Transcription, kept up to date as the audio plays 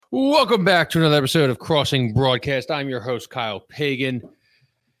Welcome back to another episode of Crossing Broadcast. I'm your host, Kyle Pagan,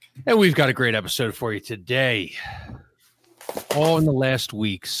 and we've got a great episode for you today. All in the last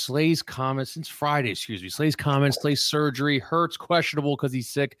week, Slay's comments, since Friday, Slay's comments, Slay's surgery, Hurts questionable because he's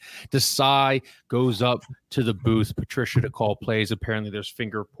sick. Desai goes up to the booth, Patricia to call plays. Apparently there's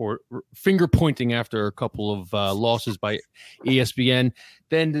finger pointing after a couple of losses by ESPN.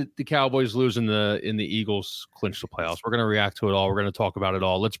 Then the Cowboys lose and the Eagles clinch the playoffs. We're going to react to it all. We're going to talk about it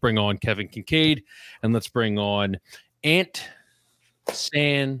all. Let's bring on Kevin Kincaid and let's bring on Ant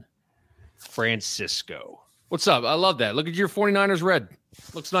San Francisco. What's up? I love that. Look at your 49ers red.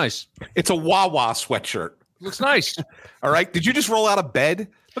 Looks nice. It's a Wawa sweatshirt. Looks nice. All right. Did you just roll out of bed?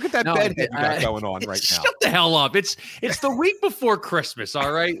 Look at that bed head you got going on right now. Shut the hell up. It's the week before Christmas,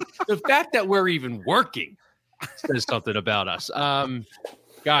 all right? The fact that we're even working says something about us.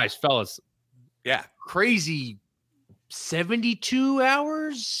 Guys, fellas. Yeah. Crazy 72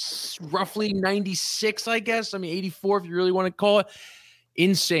 hours, roughly 96, I guess. I mean, 84 if you really want to call it.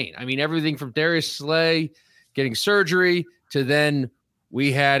 Insane. I mean, everything from Darius Slay getting surgery to then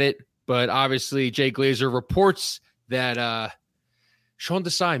we had it. But obviously, Jay Glazer reports that Sean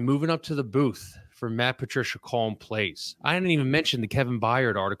Desai moving up to the booth for Matt Patricia calling plays. I didn't even mention the Kevin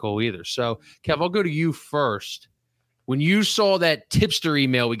Byard article either. So, Kev, I'll go to you first. When you saw that tipster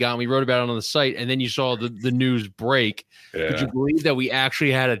email we got, and we wrote about it on the site, and then you saw the news break, Could you believe that we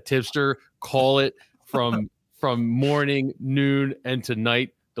actually had a tipster call it from morning, noon, and to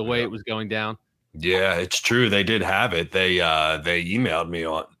night the way it was going down? Yeah, it's true. They did have it. They emailed me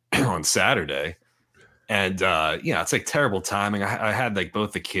on Saturday, and it's like terrible timing. I had like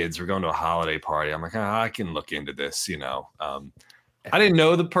both the kids were going to a holiday party. I'm like, I can look into this. I didn't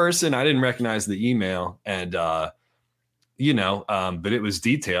know the person. I didn't recognize the email, and but it was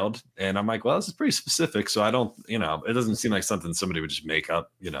detailed, and I'm like, well, this is pretty specific. So I don't, it doesn't seem like something somebody would just make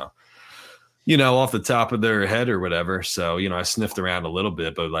up, off the top of their head or whatever. So, I sniffed around a little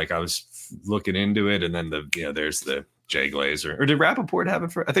bit, but like I was looking into it, and then there's the Jay Glazer. Or did Rappaport have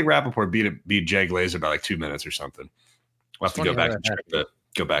it I think Rappaport beat Jay Glazer by like 2 minutes or something. We'll have to go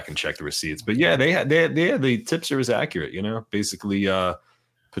back and check the receipts. But yeah, the tipster was accurate, Basically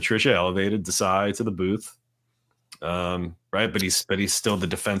Patricia elevated Desai to the booth. Right, but he's still the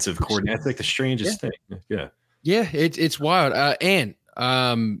defensive coordinator. That's like the strangest thing. Yeah, it's wild. And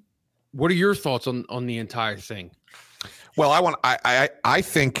what are your thoughts on the entire thing? Well, I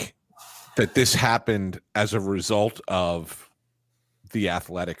think that this happened as a result of the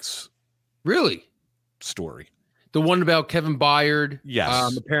Athletics story. The one about Kevin Byard,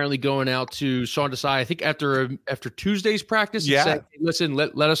 yes, apparently going out to Sean Desai. I think after Tuesday's practice, he said, hey, listen,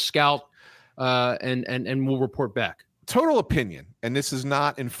 let us scout, and we'll report back. Total opinion, and this is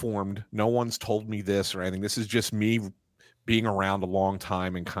not informed. No one's told me this or anything. This is just me being around a long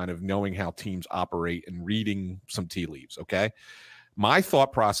time and kind of knowing how teams operate and reading some tea leaves. Okay. My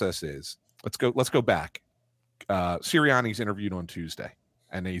thought process is let's go back. Sirianni's interviewed on Tuesday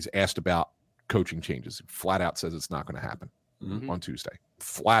and he's asked about coaching changes. He flat out says it's not going to happen on Tuesday.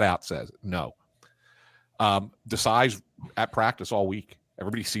 Flat out says no. Desai's at practice all week.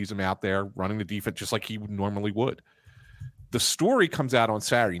 Everybody sees him out there running the defense just like he normally would. The story comes out on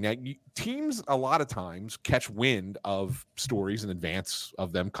Saturday. Now, teams a lot of times catch wind of stories in advance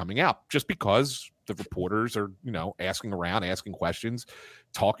of them coming out just because the reporters are, asking around, asking questions,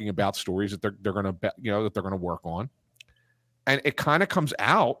 talking about stories that they're going to that they're going to work on. And it kind of comes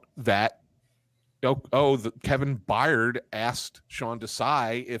out that Kevin Byard asked Sean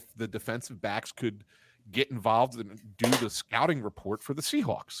Desai if the defensive backs could get involved and do the scouting report for the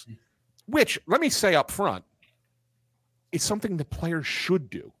Seahawks, which, let me say up front, is something the players should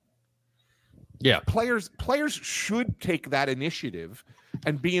do. Yeah. Players should take that initiative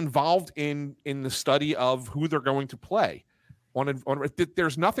and be involved in the study of who they're going to play.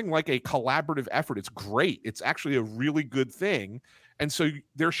 There's nothing like a collaborative effort. It's great. It's actually a really good thing. And so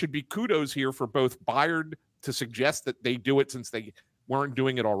there should be kudos here for both Byard to suggest that they do it since they weren't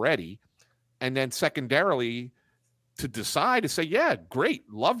doing it already. And then secondarily, to decide to say, yeah, great.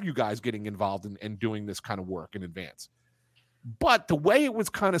 Love you guys getting involved and doing this kind of work in advance. But the way it was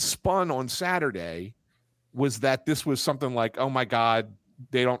kind of spun on Saturday was that this was something like, oh, my God,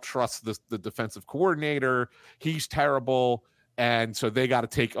 they don't trust the defensive coordinator. He's terrible. And so they got to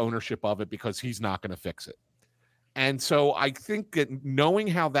take ownership of it because he's not going to fix it. And so I think that knowing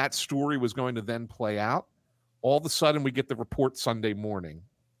how that story was going to then play out, all of a sudden we get the report Sunday morning.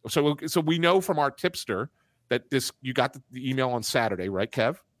 So we know from our tipster that you got the email on Saturday, right,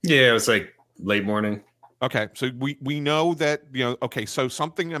 Kev? Yeah, it was like late morning. Okay, so we know that, so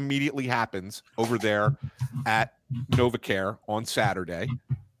something immediately happens over there at NovaCare on Saturday.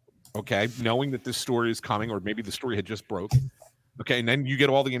 okay, knowing that this story is coming, or maybe the story had just broke. Okay, and then you get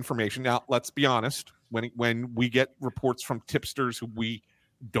all the information. Now, let's be honest. When we get reports from tipsters who we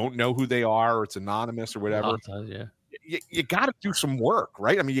don't know who they are, or it's anonymous or whatever, you got to do some work,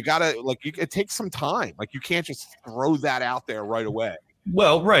 right? I mean, you got to it takes some time. Like, you can't just throw that out there right away.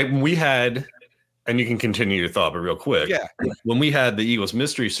 Well, right. When we had, and you can continue your thought, but real quick. Yeah. When we had the Eagles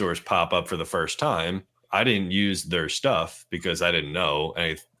mystery source pop up for the first time, I didn't use their stuff because I didn't know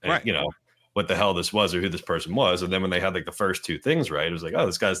Right. you know, what the hell this was or who this person was. And then when they had like the first two things right, it was like, oh,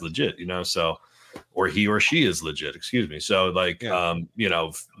 this guy's legit, you know, so, or he or she is legit, excuse me. So like, you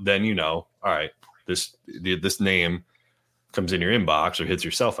know, then, you know, all right, this name comes in your inbox or hits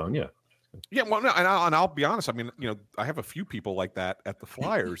your cell phone. Yeah. Yeah. Well, no, and I'll be honest. I mean, you know, I have a few people like that at the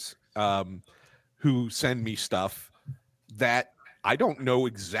Flyers who send me stuff that I don't know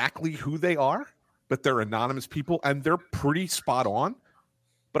exactly who they are, but they're anonymous people and they're pretty spot on.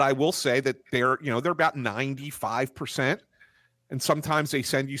 But I will say that they're about 95%. And sometimes they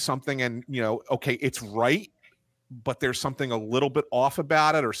send you something and, you know, okay, it's right, but there's something a little bit off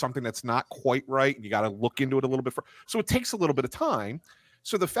about it or something that's not quite right. And you got to look into it a little bit. So it takes a little bit of time.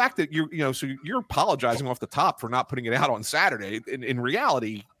 So the fact that you're apologizing off the top for not putting it out on Saturday, in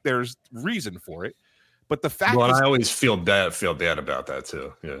reality, there's reason for it. But the fact I always feel bad about that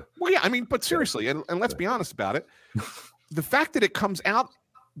too. Yeah. Well, yeah, I mean, but seriously, and let's be honest about it. The fact that it comes out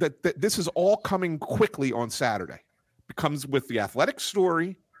that this is all coming quickly on Saturday. It comes with the Athletic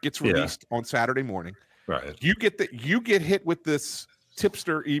story, gets released on Saturday morning. Right. You get hit with this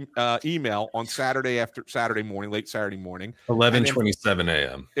tipster email on Saturday morning, late Saturday morning. 11:27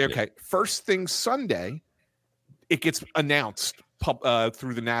 a.m. Okay. Yeah. First thing Sunday, it gets announced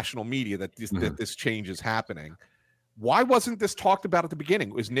through the national media that this change is happening. Why wasn't this talked about at the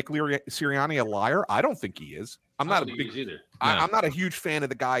beginning? Is Nick Sirianni a liar? I don't think he is. I'm not a huge fan of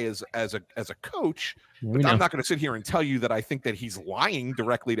the guy as a coach, but I'm not going to sit here and tell you that I think that he's lying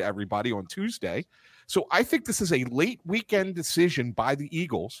directly to everybody on Tuesday. So I think this is a late weekend decision by the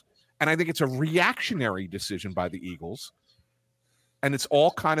Eagles, and I think it's a reactionary decision by the Eagles. And it's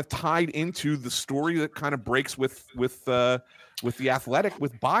all kind of tied into the story that kind of breaks with the Athletic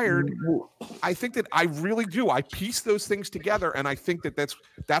with Bayard. I think that I really do. I piece those things together, and I think that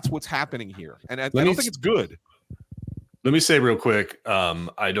that's what's happening here. And I don't think it's good. Let me say real quick.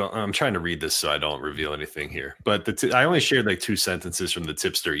 I'm trying to read this so I don't reveal anything here. But I only shared like 2 sentences from the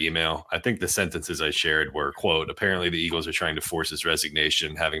tipster email. I think the sentences I shared were, quote, apparently the Eagles are trying to force his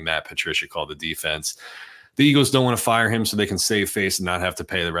resignation, having Matt Patricia call the defense. The Eagles don't want to fire him so they can save face and not have to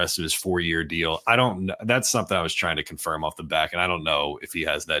pay the rest of his 4-year deal. I don't know. That's something I was trying to confirm off the back, and I don't know if he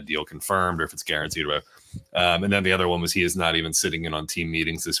has that deal confirmed or if it's guaranteed. Or and then the other one was he is not even sitting in on team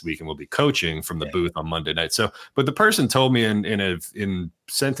meetings this week and will be coaching from the booth on Monday night. So, but the person told me in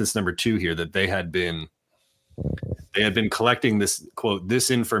sentence number 2 here that they had been collecting this, quote, this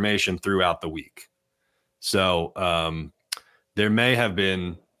information throughout the week. So there may have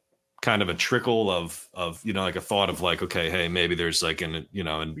been kind of a trickle of like a thought of like, okay, hey, maybe there's like a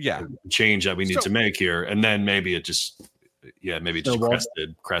change that we need to make here, and then maybe it just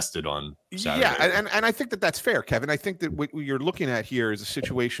crested on Saturday. Yeah, and I think that's fair, Kevin. I think that what you're looking at here is a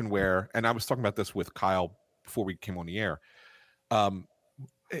situation where, and I was talking about this with Kyle before we came on the air.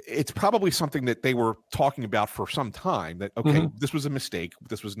 It's probably something that they were talking about for some time. That this was a mistake.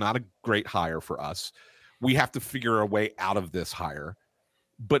 This was not a great hire for us. We have to figure a way out of this hire.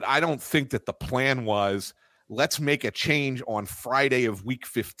 But I don't think that the plan was, let's make a change on Friday of week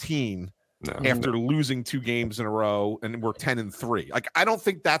 15 after losing 2 games in a row and we're 10-3. Like, I don't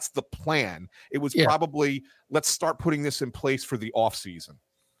think that's the plan. It was probably, let's start putting this in place for the offseason.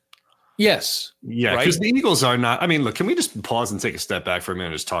 Yes. Yeah, because the Eagles are not. I mean, look, can we just pause and take a step back for a minute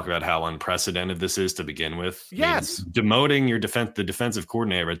and just talk about how unprecedented this is to begin with? Yes. I mean, demoting the defensive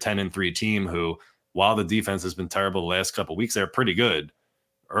coordinator, a 10-3 team who, while the defense has been terrible the last couple of weeks, they're pretty good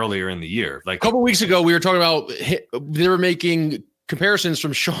earlier in the year. Like a couple of weeks ago, we were talking about they were making comparisons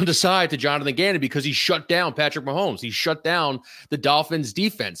from Sean Desai to Jonathan Gannon because he shut down Patrick Mahomes. He shut down the Dolphins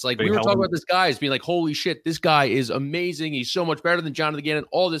defense. Like, we were talking about this guy as being like, holy shit, this guy is amazing. He's so much better than Jonathan Gannon,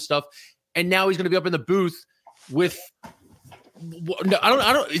 all this stuff. And now he's going to be up in the booth with, I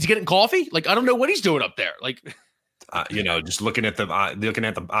don't, is he getting coffee? Like, I don't know what he's doing up there. Like, just looking at the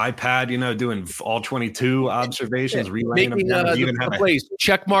iPad, doing all 22 observations, relaying them. Even have plays,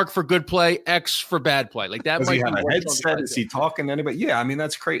 check mark for good play, X for bad play. Like that. Does he have a headset? Is he talking to anybody? Yeah, I mean,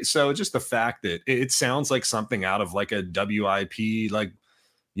 that's great. So just the fact that it sounds like something out of like a WIP, like,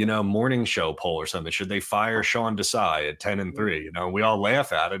 morning show poll or something. Should they fire Sean Desai at 10-3? We all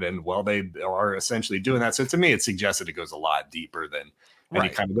laugh at it, and they are essentially doing that. So to me, it suggests that it goes a lot deeper than any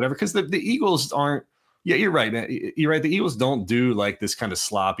kind of whatever. Because the Eagles aren't. Yeah, you're right, man. You're right. The Eagles don't do like this kind of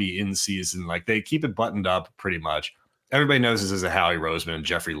sloppy in season. Like they keep it buttoned up pretty much. Everybody knows this is a Howie Roseman and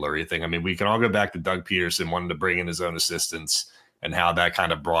Jeffrey Lurie thing. I mean, we can all go back to Doug Peterson wanting to bring in his own assistants and how that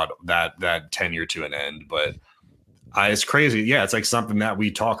kind of brought that tenure to an end. But it's crazy. Yeah, it's like something that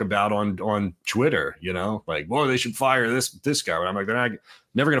we talk about on Twitter, like, well, they should fire this guy. But I'm like, they're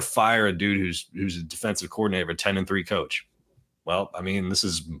never going to fire a dude who's a defensive coordinator, a 10-3 coach. Well, I mean, this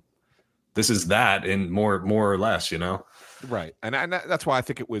is that in more or less, Right. And that's why I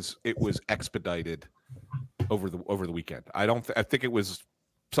think it was expedited over the weekend. I think it was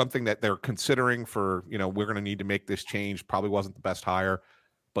something that they're considering for, we're going to need to make this change. Probably wasn't the best hire,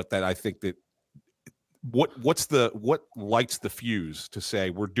 but that I think that what lights the fuse to say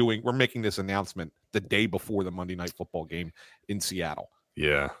we're making this announcement the day before the Monday Night Football game in Seattle.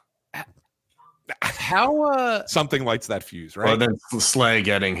 Yeah. How something lights that fuse, right? Well, then Slay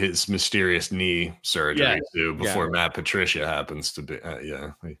getting his mysterious knee surgery too before Matt Patricia happens to be.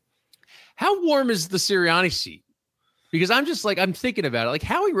 How warm is the Sirianni seat? Because I'm just I'm thinking about it. Like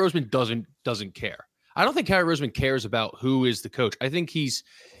Howie Roseman doesn't care. I don't think Howie Roseman cares about who is the coach. I think he's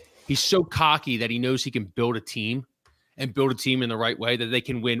so cocky that he knows he can build a team in the right way that they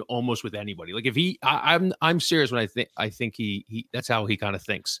can win almost with anybody. Like if I'm serious when I think he that's how he kind of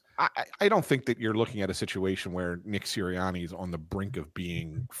thinks. I don't think that you're looking at a situation where Nick Sirianni is on the brink of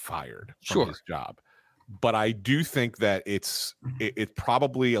being fired from his job. But I do think that it's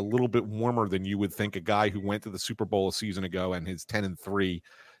probably a little bit warmer than you would think a guy who went to the Super Bowl a season ago and his 10-3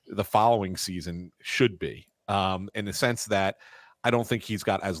 the following season should be. In the sense that I don't think he's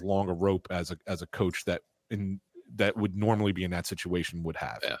got as long a rope as a coach that would normally be in that situation would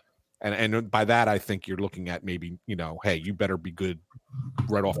have. Yeah. And by that, I think you're looking at maybe, hey, you better be good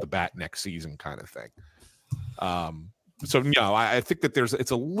right off the bat next season kind of thing. So I think that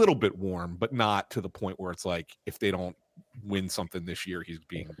it's a little bit warm, but not to the point where it's like if they don't win something this year, he's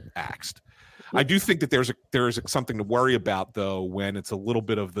being axed. I do think that there's something to worry about though when it's a little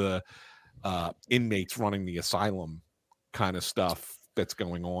bit of the inmates running the asylum kind of stuff that's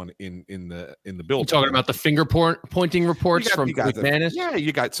going on in the building. You're talking about the finger pointing reports from McManus? Yeah,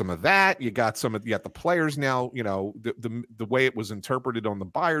 you got some of that. You got the players now, the way it was interpreted on the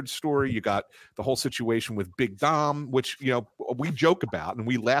Byard story. You got the whole situation with Big Dom, which, we joke about and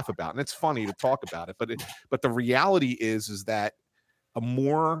we laugh about, and it's funny to talk about it. But the reality is that a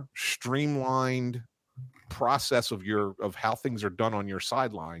more streamlined process of how things are done on your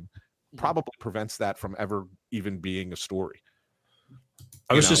sideline probably prevents that from ever even being a story.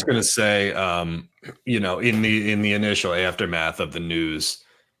 I was just going to say, in the initial aftermath of the news,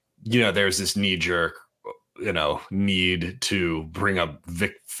 there's this knee jerk, need to bring up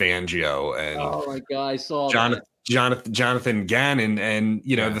Vic Fangio and oh my God, I saw Jonathan Gannon, and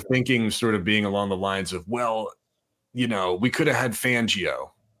the thinking sort of being along the lines of, well, we could have had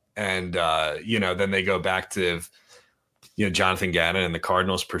Fangio, and then they go back to Jonathan Gannon and the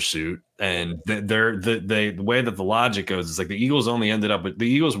Cardinals' pursuit. And the way that the logic goes is like the Eagles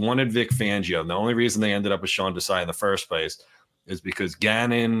wanted Vic Fangio. And the only reason they ended up with Sean Desai in the first place is because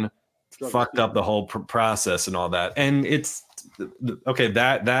Gannon fucked up the whole process and all that. And it's okay.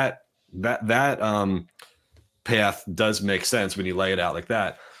 That path does make sense when you lay it out like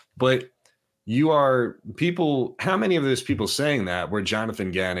that. But how many of those people saying that were Jonathan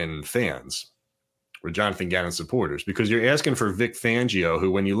Gannon fans? Were Jonathan Gannon supporters? Because you're asking for Vic Fangio,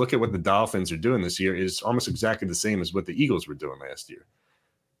 who, when you look at what the Dolphins are doing this year, is almost exactly the same as what the Eagles were doing last year.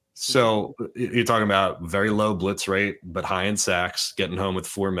 So you're talking about very low blitz rate, but high in sacks, getting home with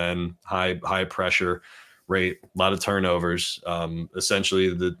 4 men, high pressure rate, a lot of turnovers,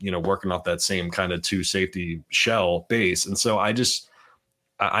 essentially working off that same kind of 2 safety shell base. And so I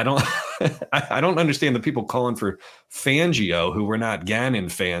don't I don't understand the people calling for Fangio who were not Gannon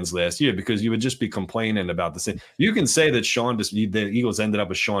fans last year, because you would just be complaining about the same. You can say that the Eagles ended up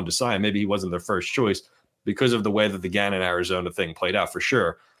with Sean Desai. Maybe he wasn't their first choice because of the way that the Gannon Arizona thing played out, for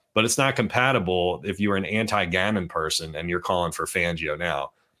sure. But it's not compatible if you're an anti-Gannon person and you're calling for Fangio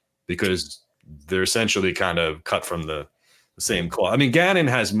now, because they're essentially kind of cut from the same cloth. I mean, Gannon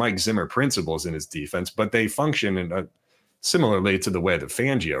has Mike Zimmer principles in his defense, but they function in similarly to the way that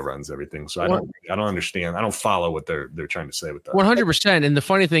Fangio runs everything. So I don't understand. I don't follow what they're trying to say with that. 100%. And the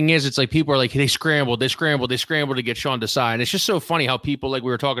funny thing is, it's like people are like, they scrambled to get Sean Desai. And it's just so funny how people, like we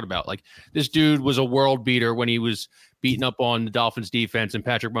were talking about, like this dude was a world beater when he was beating up on the Dolphins defense and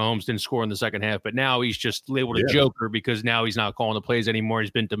Patrick Mahomes didn't score in the second half. But now he's just labeled a joker because now he's not calling the plays anymore. He's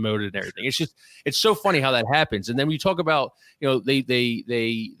been demoted and everything. It's so funny how that happens. And then when you talk about,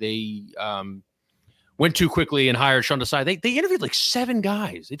 went too quickly and hired Sean Desai. They interviewed like 7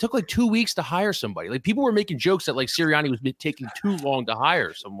 guys. It took like 2 weeks to hire somebody. Like people were making jokes that like Sirianni was taking too long to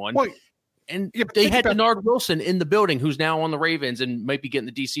hire someone. Well, and they had Denard Wilson in the building, who's now on the Ravens and might be getting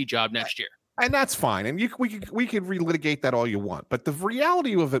the DC job next year. And that's fine. And we could relitigate that all you want. But the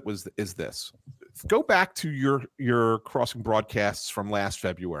reality of it is this. Go back to your crossing broadcasts from last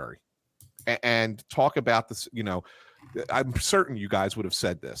February and talk about this. You know, I'm certain you guys would have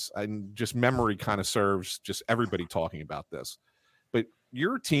said this, and just memory kind of serves just everybody talking about this. But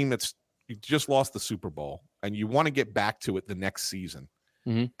you're a team you just lost the Super Bowl and you want to get back to it the next season.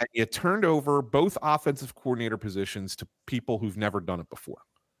 Mm-hmm. And you turned over both offensive coordinator positions to people who've never done it before.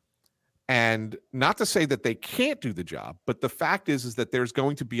 And not to say that they can't do the job, but the fact is that there's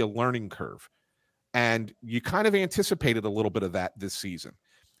going to be a learning curve. And you kind of anticipated a little bit of that this season.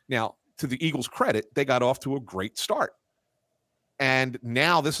 Now, to the Eagles' credit, they got off to a great start. And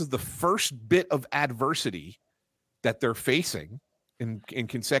now this is the first bit of adversity that they're facing in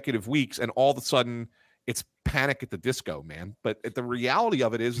consecutive weeks. And all of a sudden, it's panic at the disco, man. But the reality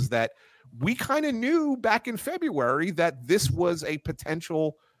of it is that we kind of knew back in February that this was a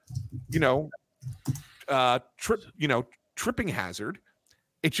potential tripping hazard.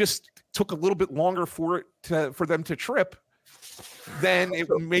 It just took a little bit longer for them to trip than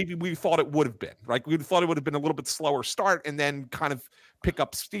maybe we thought it would have been. Like we thought it would have been a little bit slower start and then kind of pick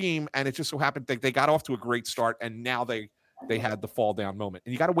up steam. And it just so happened that they got off to a great start and now they had the fall down moment.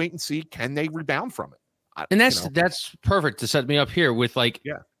 And you got to wait and see, can they rebound from it? And that's perfect to set me up here with I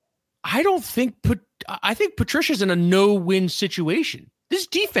think Patricia's in a no-win situation. This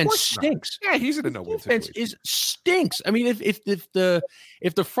defense stinks. Yeah, he's in a no-win situation. Defense stinks. I mean, if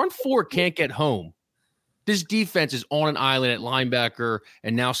the front four can't get home, this defense is on an island at linebacker,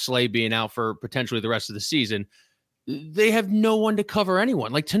 and now Slay being out for potentially the rest of the season. They have no one to cover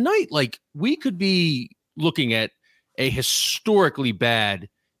anyone. Like tonight, we could be looking at a historically bad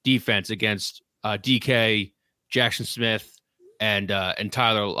defense against DK, Jackson Smith, and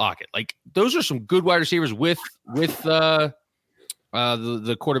Tyler Lockett. Like those are some good wide receivers with the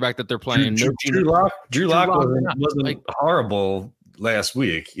quarterback that they're playing. Drew Lock wasn't horrible last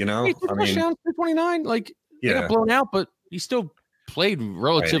week, you know. I mean, 229, he got blown out, but he still played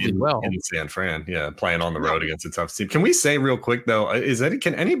relatively well in San Fran. Yeah, playing on the road against a tough team. Can we say real quick though?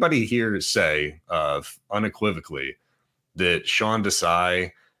 Can anybody here say unequivocally that Sean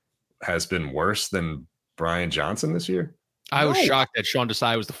Desai has been worse than Brian Johnson this year? I was shocked that Sean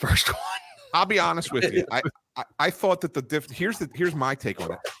Desai was the first one. I'll be honest with you. I thought that here's my take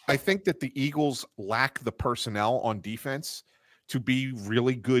on it. I think that the Eagles lack the personnel on defense to be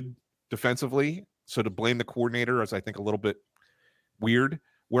really good defensively. So to blame the coordinator is, I think, a little bit weird.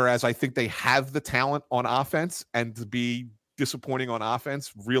 Whereas I think they have the talent on offense, and to be disappointing on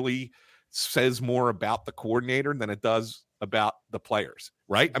offense really says more about the coordinator than it does about the players,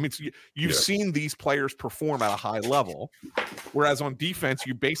 right? I mean, so you've seen these players perform at a high level, whereas on defense,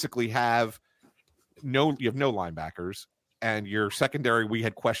 you basically have no linebackers, and your secondary, we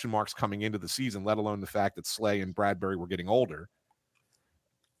had question marks coming into the season, let alone the fact that Slay and Bradbury were getting older.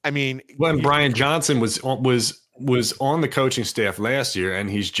 I mean, when Brian Johnson was on the coaching staff last year, and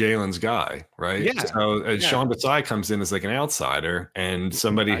he's Jalen's guy, right? Yeah. So Sean Desai comes in as like an outsider and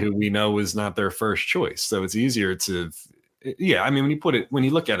somebody who we know is not their first choice. So it's easier to, I mean, when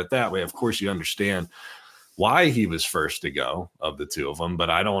you look at it that way, of course you understand why he was first to go of the two of them, but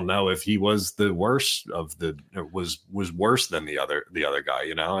I don't know if he was the worst of was worse than the other guy.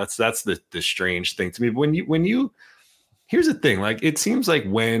 You know, that's the strange thing to me. When you here's the thing, like it seems like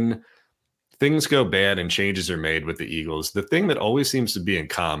when things go bad and changes are made with the Eagles, the thing that always seems to be in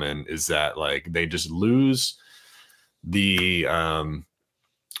common is that like they just lose the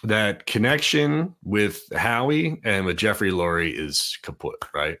that connection with Howie and with Jeffrey Lurie is kaput,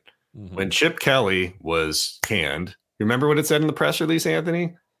 right? Mm-hmm. When Chip Kelly was canned, remember what it said in the press release,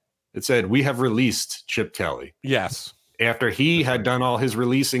 Anthony? It said, "We have released Chip Kelly." Yes. After he had done all his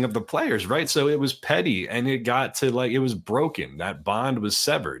releasing of the players, right? So it was petty, and it got to it was broken. That bond was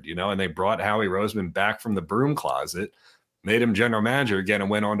severed, you know, and they brought Howie Roseman back from the broom closet, made him general manager again,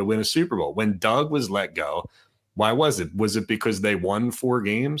 and went on to win a Super Bowl. When Doug was let go, why was it? Was it because they won 4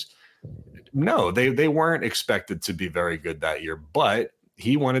 games? No, they weren't expected to be very good that year, but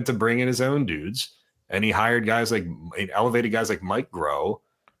he wanted to bring in his own dudes, and he elevated guys like Mike Groh,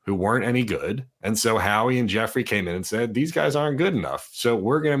 who weren't any good. And so Howie and Jeffrey came in and said, these guys aren't good enough, so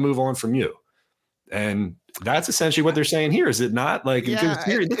we're going to move on from you. And that's essentially what they're saying here, is it not? Like, this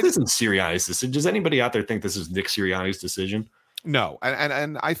isn't Sirianni's decision. Does anybody out there think this is Nick Sirianni's decision? No.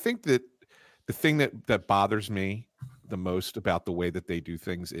 And I think that the thing that bothers me the most about the way that they do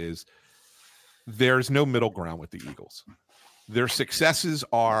things is there's no middle ground with the Eagles. Their successes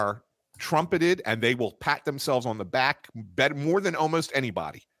are trumpeted, and they will pat themselves on the back better, more than almost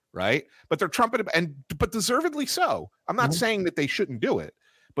anybody, right? But they're trumpeted, but deservedly so. I'm not saying that they shouldn't do it,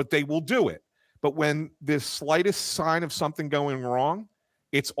 but they will do it. But when the slightest sign of something going wrong,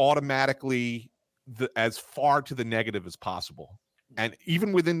 it's automatically as far to the negative as possible. And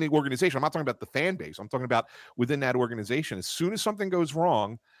even within the organization, I'm not talking about the fan base. I'm talking about within that organization. As soon as something goes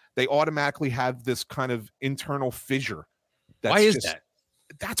wrong, they automatically have this kind of internal fissure. Why is that?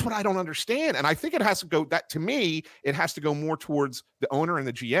 That's what I don't understand. And I think it has to go, that to me, it has to go more towards the owner and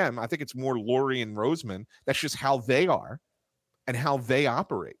the GM. I think it's more Lurie and Roseman. That's just how they are and how they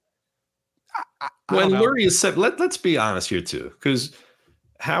operate. When Lurie is set, let's be honest here too, because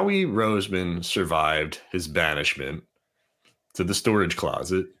Howie Roseman survived his banishment to the storage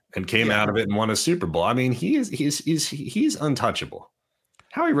closet and came out of it and won a Super Bowl. I mean, he's untouchable.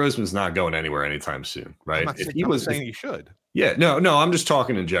 Howie Roseman's not going anywhere anytime soon, right? I'm saying he should. Yeah, no, I'm just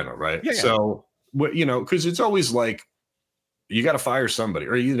talking in general, right? Yeah. So, because it's always like you got to fire somebody,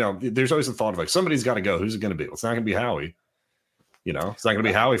 or there's always the thought of like somebody's got to go. Who's it going to be? Well, it's not going to be Howie. It's not going to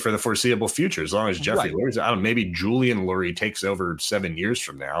be Howie for the foreseeable future, as long as Jeffrey Lurie's. I don't know, maybe Julian Lurie takes over 7 years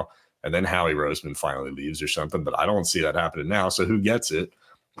from now, and then Howie Roseman finally leaves or something. But I don't see that happening now. So who gets it?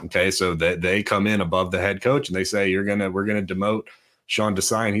 Okay, so they come in above the head coach and they say we're gonna demote Sean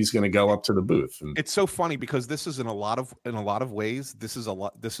Desai, and he's going to go up to the booth. And it's so funny because this is in a lot of ways. This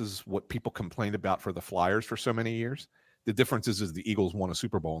is what people complained about for the Flyers for so many years. The difference is the Eagles won a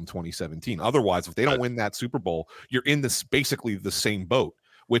Super Bowl in 2017. Otherwise, if they don't win that Super Bowl, you're in this basically the same boat,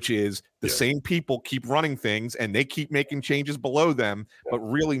 which is the same people keep running things and they keep making changes below them. But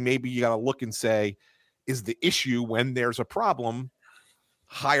really, maybe you got to look and say, is the issue when there's a problem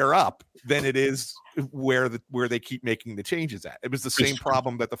higher up than it is where they keep making the changes at? It was the same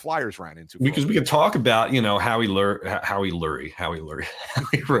problem that the Flyers ran into. Because we could talk about, Howie Roseman.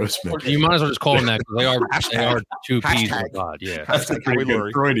 You might as well just call them that, because they are two P's in the pod. Yeah, that's a pretty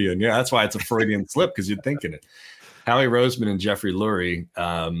good Freudian. Yeah, that's why it's a Freudian slip, because you're thinking it. Howie Roseman and Jeffrey Lurie.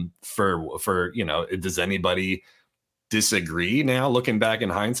 For does anybody disagree now, looking back in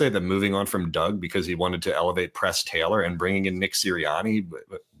hindsight, that moving on from Doug because he wanted to elevate Press Taylor and bringing in Nick Sirianni,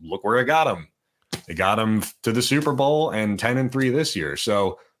 look where it got him. It got him to the Super Bowl and 10-3 this year.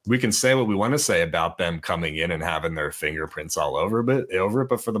 So we can say what we want to say about them coming in and having their fingerprints all over it,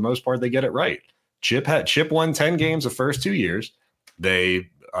 but for the most part, they get it right. Chip won 10 games the first 2 years. They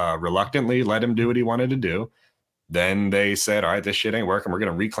reluctantly let him do what he wanted to do. Then they said, all right, this shit ain't working. We're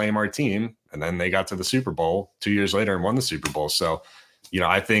going to reclaim our team. And then they got to the Super Bowl 2 years later and won the Super Bowl. So,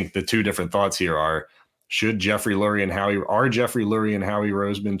 I think the two different thoughts here are, should Jeffrey Lurie and Howie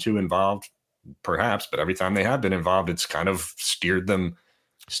Roseman too involved? Perhaps, but every time they have been involved, it's kind of steered them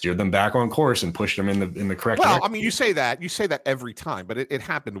back on course and pushed them in the correct direction. I mean, you say that every time, but it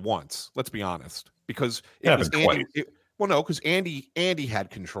happened once. Let's be honest, because it was Andy. Because Andy had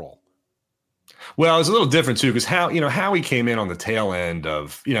control. Well, it's a little different too, because Howie came in on the tail end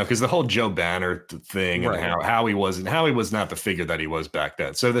of, because the whole Joe Banner thing, and how Howie was not the figure that he was back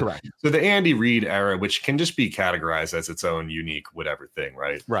then. So the Andy Reid era, which can just be categorized as its own unique whatever thing,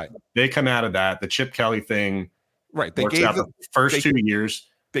 right? Right. They come out of that. The Chip Kelly thing, right? They gave the first 2 years.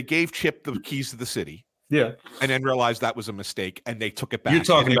 They gave Chip the keys to the city. Yeah. And then realized that was a mistake, and they took it back. You're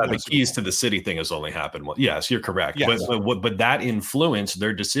talking about the keys to the city thing has only happened once. Yes, you're correct. Yes. But that influenced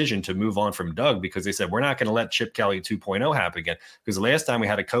their decision to move on from Doug, because they said, we're not going to let Chip Kelly 2.0 happen again. Because the last time we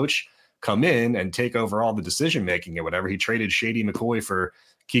had a coach come in and take over all the decision making and whatever, he traded Shady McCoy for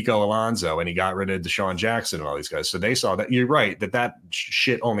Kiko Alonso, and he got rid of Deshaun Jackson and all these guys. So they saw that. You're right, that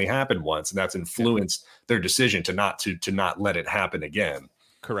shit only happened once, and that's influenced their decision to not let it happen again.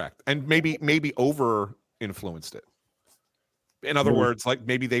 Correct. And maybe over influenced it. In other words, like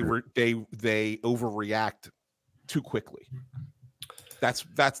maybe they overreact too quickly. That's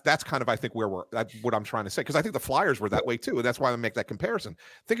kind of, I think, what I'm trying to say, because I think the Flyers were that way too, and that's why I make that comparison.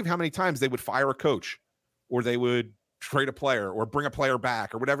 Think of how many times they would fire a coach, or they would trade a player, or bring a player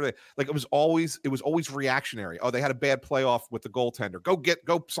back, or whatever. It was always reactionary. Oh, they had a bad playoff with the goaltender.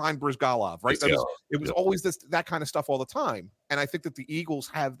 Go sign Brizgalov, right? It was always that kind of stuff all the time. And I think that the Eagles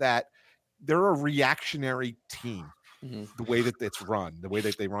have that. They're a reactionary team, the way that it's run, the way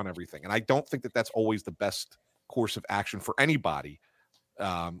that they run everything. And I don't think that that's always the best course of action for anybody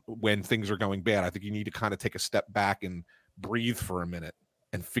when things are going bad. I think you need to kind of take a step back and breathe for a minute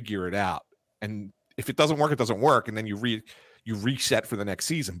and figure it out. And if it doesn't work, it doesn't work. And then you reset for the next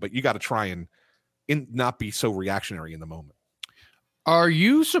season. But you got to try and not be so reactionary in the moment. Are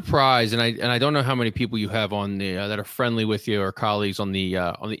you surprised? And I don't know how many people you have on the that are friendly with you or colleagues on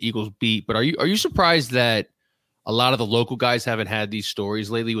the Eagles beat, but are you surprised that a lot of the local guys haven't had these stories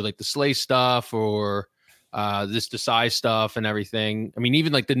lately with like the Slay stuff or this Desai stuff and everything? I mean,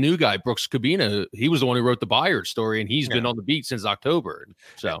 even like the new guy, Brooks Cabina, he was the one who wrote the Byard story, and he's been on the beat since October.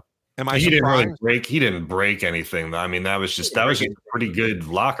 So, am I? He didn't really break. He didn't break anything. I mean, that was just a pretty good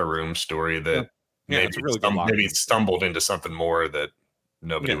locker room story that maybe stumbled into something more that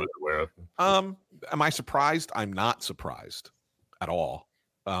nobody was aware of. Am I surprised? I'm not surprised at all.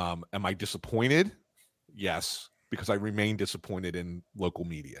 Am I disappointed? Yes, because I remain disappointed in local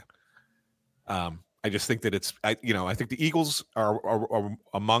media. I just think that I think the Eagles are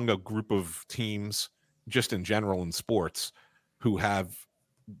among a group of teams just in general in sports who have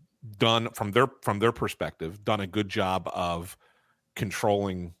done from their perspective done a good job of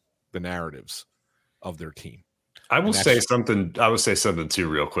controlling the narratives of their team. I will say something too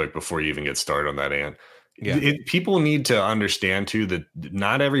real quick before you even get started on that, Ann. Yeah. People need to understand too that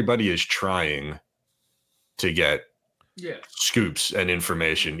not everybody is trying to get scoops and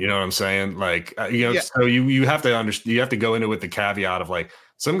information. You know what I'm saying? Like, so you have to understand, you have to go into it with the caveat of like,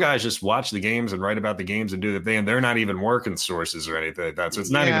 some guys just watch the games and write about the games and do the thing, and they're not even working sources or anything like that. So it's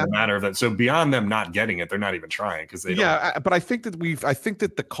not even a matter of that. So beyond them not getting it, they're not even trying because they don't. But I think that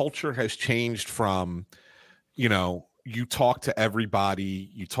the culture has changed from, you talk to everybody,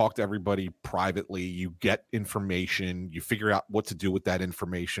 privately, you get information, you figure out what to do with that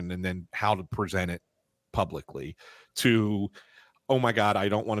information and then how to present it publicly, to, oh my God, I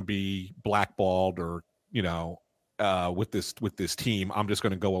don't want to be blackballed or, with this team, I'm just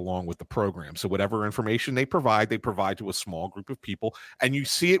going to go along with the program. So whatever information they provide to a small group of people. And you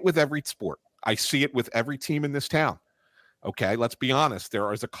see it with every sport. I see it with every team in this town. Okay, let's be honest.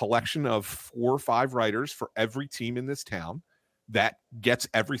 There is a collection of 4 or 5 writers for every team in this town that gets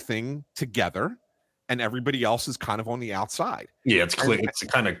everything together, and everybody else is kind of on the outside. Yeah, it's clicky.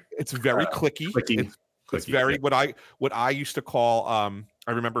 It's very clicky. It's very what I used to call.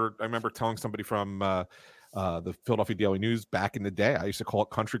 I remember telling somebody from the Philadelphia Daily News back in the day. I used to call it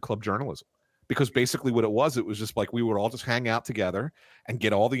country club journalism, because basically what it was just like we would all just hang out together and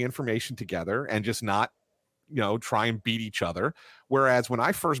get all the information together and just not, try and beat each other. Whereas when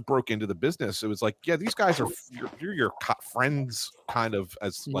I first broke into the business, it was like, yeah, these guys are you're your friends kind of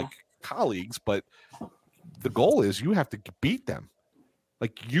as like colleagues, but the goal is you have to beat them.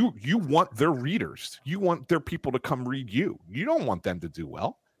 Like you want their readers, you want their people to come read you. You don't want them to do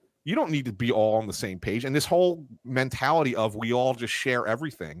well. You don't need to be all on the same page. And this whole mentality of we all just share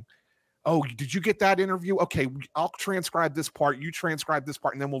everything. Oh, did you get that interview? Okay, I'll transcribe this part. You transcribe this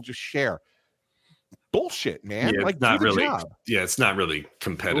part, and then we'll just share. Bullshit, man. Yeah, like, it's not really. Yeah, it's not really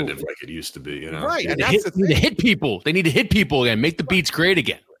competitive like it used to be. Right? And that's the thing. They hit people. They need to hit people again. Make the beats great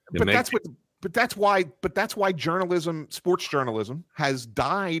again. But that's why journalism, sports journalism, has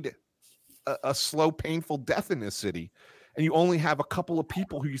died a slow, painful death in this city. And you only have a couple of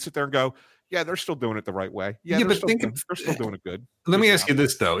people who you sit there and go, yeah, they're still doing it the right way. Yeah, they're still doing it good. Let me ask you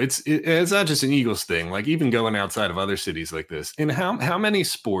this though: it's not just an Eagles thing. Like even going outside of other cities like this, in how many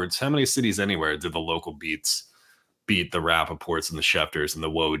cities anywhere did the local beats beat the Rappaports and the Schefters and the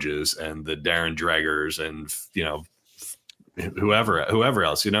Wojs and the Darren Dreggers and whoever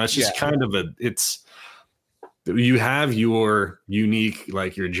else? It's just kind of you have your unique,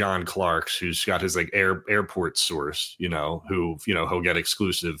 like your John Clark's, who's got his like airport source, who he'll get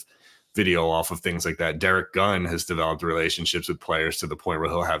exclusive video off of things like that. Derek Gunn has developed relationships with players to the point where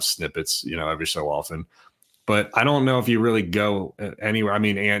he'll have snippets, every so often. But I don't know if you really go anywhere. I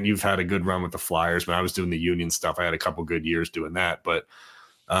mean, Ant, you've had a good run with the Flyers. When I was doing the union stuff, I had a couple good years doing that. But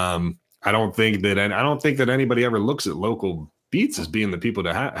I don't think that anybody ever looks at local beats as being the people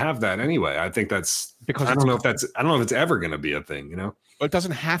to have that anyway. I think that's because I don't know if it's ever going to be a thing. It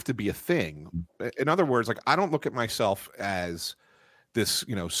doesn't have to be a thing. In other words, like I don't look at myself as this,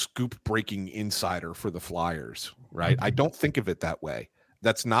 scoop breaking insider for the Flyers, right? I don't think of it that way.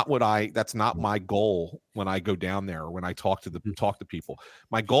 That's not my goal when I go down there or when I talk to people.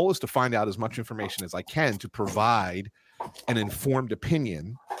 My goal is to find out as much information as I can to provide an informed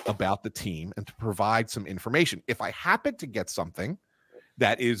opinion about the team and to provide some information. If I happen to get something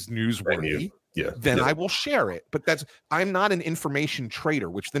that is newsworthy, then I will share it. But I'm not an information trader,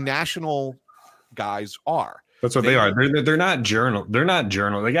 which the national guys are. That's what they are. They're not journal. They're not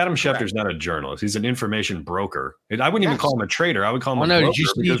journal. Like Adam Schefter's not a journalist. He's an information broker. I wouldn't even call him a trader. I would call him a broker. Did you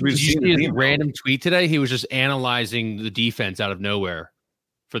see his random tweet today? He was just analyzing the defense out of nowhere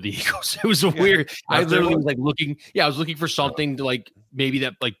for the Eagles. It was weird. I literally was like looking. Yeah, I was looking for something to like maybe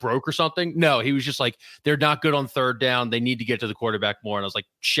that like broke or something. No, he was just like, they're not good on third down. They need to get to the quarterback more. And I was like,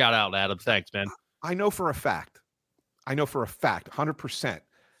 shout out, Adam. Thanks, man. I know for a fact, 100%,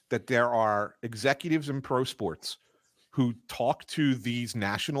 that there are executives in pro sports who talk to these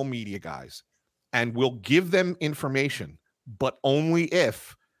national media guys and will give them information, but only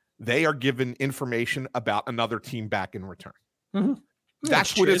if they are given information about another team back in return. Mm-hmm.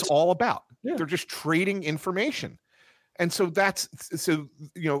 That's what it's all about. Yeah. They're just trading information. And so as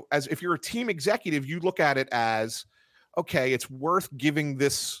if you're a team executive, you look at it as, okay, it's worth giving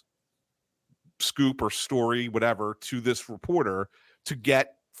this scoop or story, whatever, to this reporter to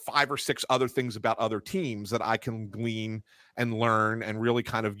get 5 or 6 other things about other teams that I can glean and learn and really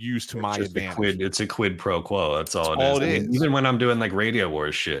kind of use to my advantage. It's a quid pro quo. That's all That's it is. all it is. Even when I'm doing like Radio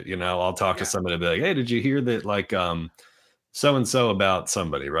Wars shit, I'll talk to somebody and be like, hey, did you hear that like so-and-so about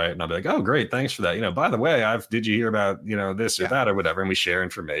somebody, right? And I'll be like, oh, great, thanks for that. By the way, did you hear about, this or that or whatever? And we share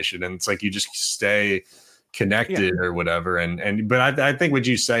information. And it's like you just stay connected or whatever. But I think what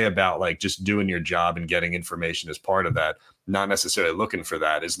you say about like just doing your job and getting information as part of that, not necessarily looking for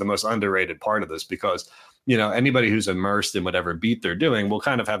that, is the most underrated part of this, because anybody who's immersed in whatever beat they're doing will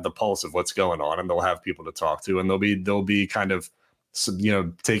kind of have the pulse of what's going on, and they'll have people to talk to, and they'll be kind of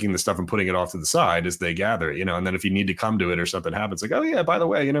taking the stuff and putting it off to the side as they gather it, and then if you need to come to it or something happens, like, oh yeah, by the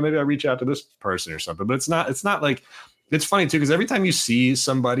way, maybe I reach out to this person or something. But it's not like, it's funny too, because every time you see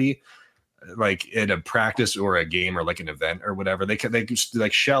somebody like at a practice or a game or like an event or whatever, they just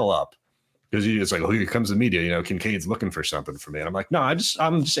like shell up, because it's like, oh, here comes the media, Kincaid's looking for something for me. And I'm like, no, I'm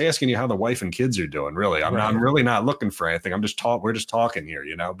just asking you how the wife and kids are doing. Really. I'm really not looking for anything. We're just talking here,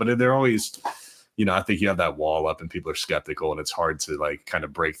 but they're always, I think you have that wall up and people are skeptical, and it's hard to like kind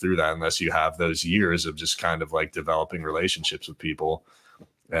of break through that unless you have those years of just kind of like developing relationships with people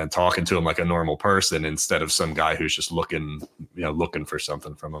and talking to them like a normal person, instead of some guy who's just looking for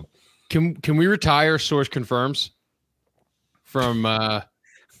something from them. Can we retire source confirms from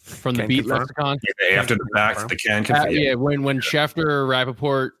the beat lexicon? Yeah, after the fact, the can confirm. Yeah, when Schefter or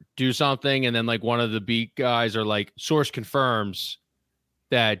Rappaport do something, and then like one of the beat guys are like, source confirms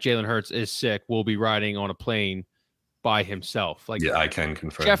that Jalen Hurts is sick, will be riding on a plane by himself. Like, yeah, I can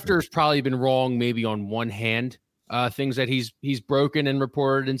confirm. Schefter's probably been wrong maybe on one hand, things that he's broken and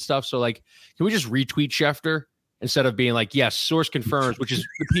reported and stuff. So like, can we just retweet Schefter instead of being like, yes, source confirms, which is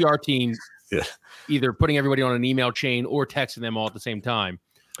the PR team either putting everybody on an email chain or texting them all at the same time.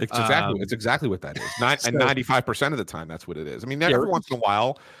 It's exactly what that is. And 95% of the time, that's what it is. I mean, every once in a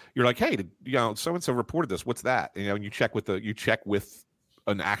while, you're like, hey, so and so reported this. What's that? And you check with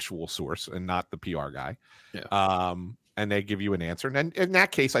an actual source and not the PR guy. Yeah. And they give you an answer. And in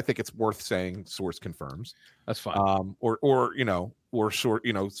that case, I think it's worth saying source confirms. That's fine.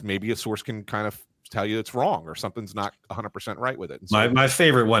 Maybe a source can kind of tell you it's wrong or something's not 100% right with it. So, my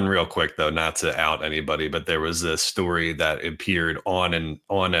favorite one, real quick though, not to out anybody, but there was a story that appeared at an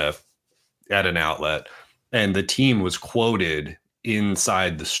outlet, and the team was quoted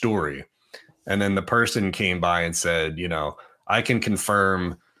inside the story, and then the person came by and said, I can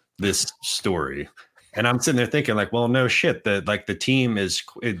confirm this story. And I'm sitting there thinking like, well, no shit, that like the team is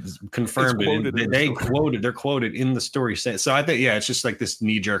confirmed. They're quoted in the story. So I think, it's just like this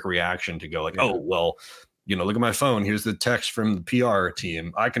knee jerk reaction to go like, oh, well, look at my phone. Here's the text from the PR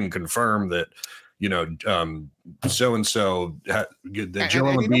team. I can confirm that, so-and-so, that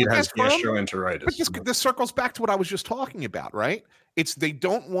Joel Embiid has gastroenteritis. But this circles back to what I was just talking about, right? It's they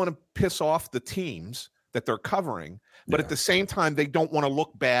don't want to piss off the teams that they're covering, but at the same time, they don't want to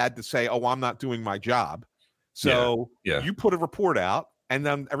look bad to say, oh, I'm not doing my job. So you put a report out, and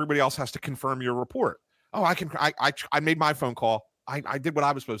then everybody else has to confirm your report. Oh, I made my phone call. I did what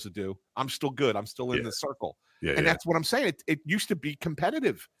I was supposed to do. I'm still good. I'm still in the circle. That's what I'm saying. It used to be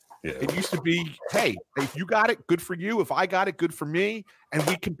competitive. Yeah. It used to be, hey, if you got it, good for you. If I got it, good for me. And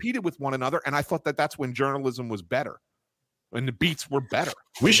we competed with one another. And I thought that's when journalism was better. And the beats were better.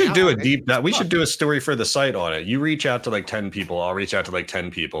 We should do a deep dive. We should do a story for the site on it. You reach out to like 10 people. I'll reach out to like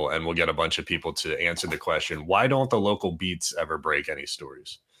 10 people, and we'll get a bunch of people to answer the question, why don't the local beats ever break any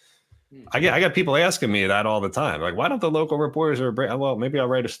stories? I got people asking me that all the time. Like, why don't the local reporters ever break? Well, maybe I'll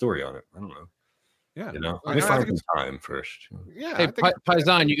write a story on it. I don't know. Yeah. Let me find some time first. Yeah. Hey,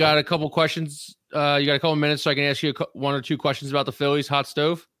 Paisan, you got a couple questions? You got a couple minutes so I can ask you one or two questions about the Phillies hot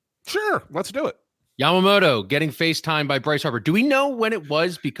stove? Sure. Let's do it. Yamamoto getting FaceTime by Bryce Harper. Do we know when it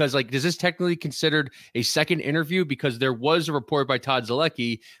was? Because is this technically considered a second interview? Because there was a report by Todd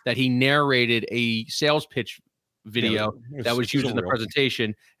Zalecki that he narrated a sales pitch video that was used in the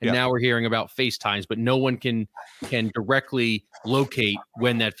presentation. And now we're hearing about FaceTimes, but no one can directly locate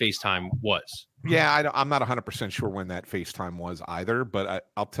when that FaceTime was. Yeah, I'm not 100% sure when that FaceTime was either, but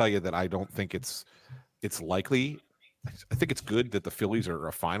I'll tell you that I don't think it's likely. I think it's good that the Phillies are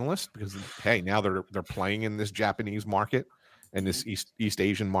a finalist because hey, now they're playing in this Japanese market and this East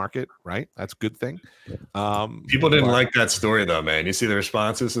Asian market, right? That's a good thing. People didn't like that story though, man. You see the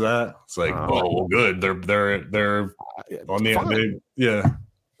responses to that? It's like, oh, well, good. They're on the yeah.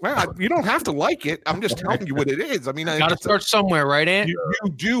 Well, you don't have to like it. I'm just telling you what it is. I mean, got to start somewhere, right, Ant? You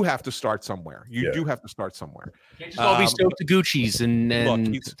do have to start somewhere. You do have to start somewhere. Can't just all be Stoke Taguchis and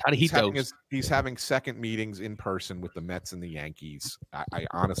look, he's having second meetings in person with the Mets and the Yankees. I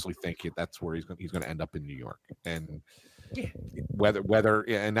honestly think that's where he's going to end up in New York, and whether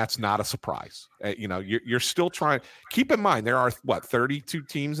and that's not a surprise. You're still trying. Keep in mind there are 32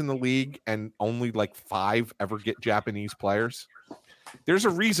 teams in the league, and only like 5 ever get Japanese players. There's a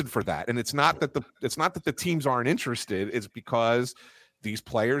reason for that, and it's not that the teams aren't interested. It's because these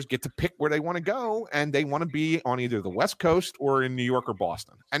players get to pick where they want to go, and they want to be on either the West Coast or in New York or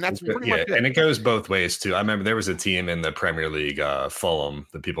Boston, and that's pretty much it. And it goes both ways too. I remember there was a team in the Premier League, Fulham,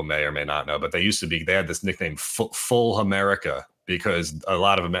 that people may or may not know, but they had this nickname Full America because a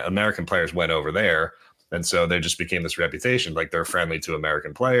lot of American players went over there, and so they just became this reputation, like they're friendly to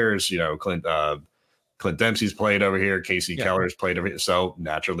American players. Clint Dempsey's played over here. Casey Keller's played over here. So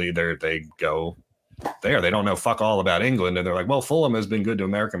naturally, they go there. They don't know fuck all about England. And they're like, well, Fulham has been good to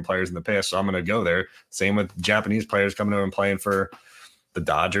American players in the past, so I'm going to go there. Same with Japanese players coming over and playing for the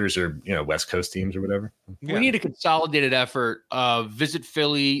Dodgers or, West Coast teams or whatever. We need a consolidated effort. Visit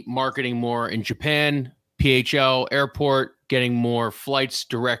Philly, marketing more in Japan, PHL airport, getting more flights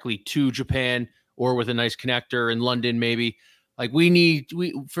directly to Japan or with a nice connector in London, maybe. Like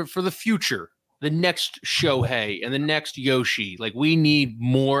for the future, the next Shohei and the next Yoshi. Like we need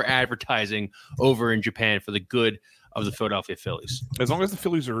more advertising over in Japan for the good of the Philadelphia Phillies. As long as the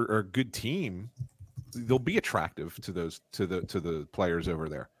Phillies are a good team, they'll be attractive to the players over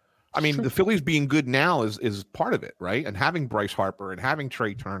there. I mean, the Phillies being good now is part of it, right? And having Bryce Harper and having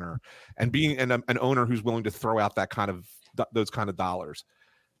Trey Turner and being an owner who's willing to throw out those kind of dollars.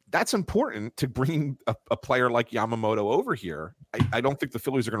 That's important to bring a player like Yamamoto over here. I don't think the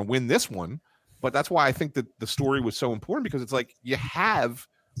Phillies are going to win this one. But that's why I think that the story was so important because it's like you have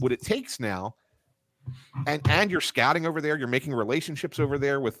what it takes now, and you're scouting over there, you're making relationships over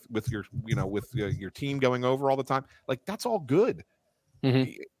there with your team going over all the time. Like that's all good.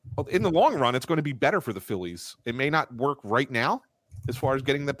 Mm-hmm. In the long run, it's going to be better for the Phillies. It may not work right now as far as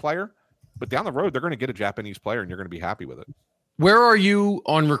getting the player, but down the road they're going to get a Japanese player, and you're going to be happy with it. Where are you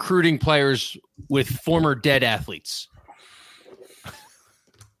on recruiting players with former dead athletes?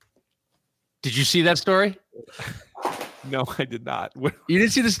 Did you see that story? No, I did not. You didn't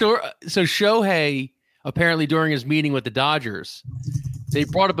see the story? So Shohei, apparently during his meeting with the Dodgers, they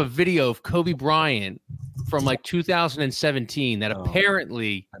brought up a video of Kobe Bryant from like 2017 that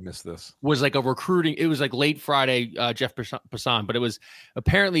apparently I missed this. Was like a recruiting. It was like late Friday, Jeff Passan, but it was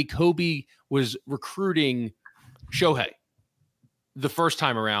apparently Kobe was recruiting Shohei the first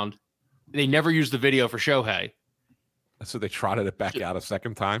time around. They never used the video for Shohei. So they trotted it back out a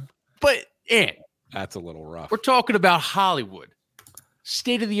second time? But that's a little rough. We're talking about Hollywood,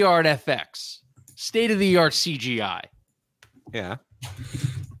 state-of-the-art FX, state-of-the-art CGI. Yeah.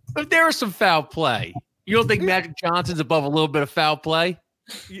 But there is some foul play. You don't think Magic Johnson's above a little bit of foul play?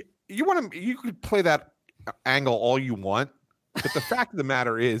 You could play that angle all you want, but the fact of the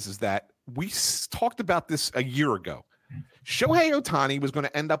matter is that we talked about this a year ago. Shohei Ohtani was going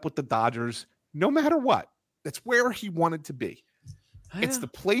to end up with the Dodgers no matter what. That's where he wanted to be. It's the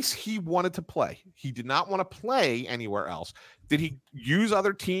place he wanted to play. He did not want to play anywhere else. Did he use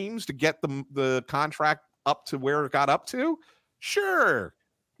other teams to get the contract up to where it got up to? Sure.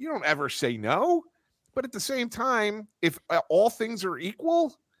 You don't ever say no. But at the same time, if all things are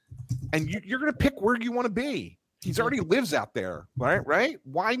equal and you're going to pick where you want to be, he's already lives out there, right?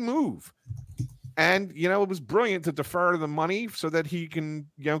 Why move? And, it was brilliant to defer the money so that he can,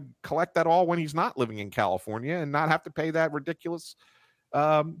 collect that all when he's not living in California and not have to pay that ridiculous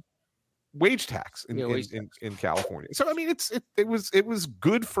wage tax in California. So I mean, it was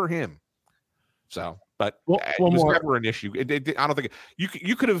good for him. So, but it was never an issue. I don't think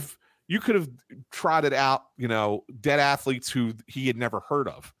you could have trotted out, dead athletes who he had never heard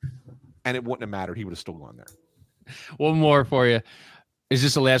of, and it wouldn't have mattered. He would have still gone there. One more for you. Is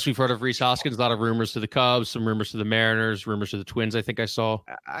this the last we've heard of Rhys Hoskins? A lot of rumors to the Cubs, some rumors to the Mariners, rumors to the Twins. I think I saw.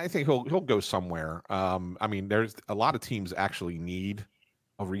 I think he'll go somewhere. I mean, there's a lot of teams actually need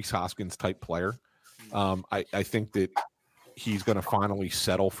a Rhys Hoskins type player. I think that he's going to finally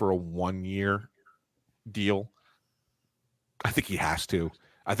settle for a 1-year deal. I think he has to.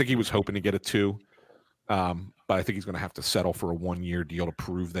 I think he was hoping to get a 2, but I think he's going to have to settle for a 1-year deal to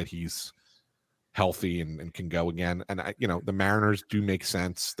prove that he's healthy and can go again. And the Mariners do make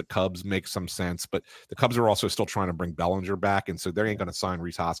sense. The Cubs make some sense, but the Cubs are also still trying to bring Bellinger back, and so they ain't going to sign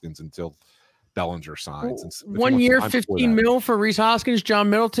Rhys Hoskins until Bellinger signs. 1 year, 15 mil for Rhys Hoskins, John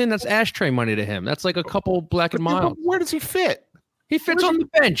Middleton. That's ashtray money to him. That's like a couple black and mild. Where does he fit? He fits on the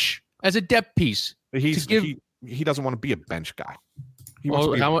bench as a depth piece. He doesn't want to be a bench guy.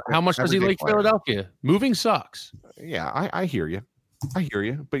 How much does he like player. Philadelphia? Moving sucks. Yeah, I hear you.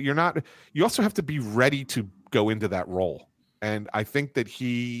 But you also have to be ready to go into that role. And I think that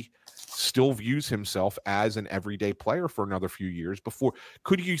he still views himself as an everyday player for another few years before.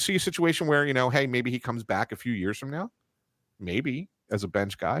 Could you see a situation where, hey, maybe he comes back a few years from now? Maybe as a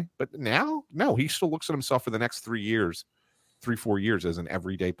bench guy. But now, no, he still looks at himself for the next 3 years, 4 years as an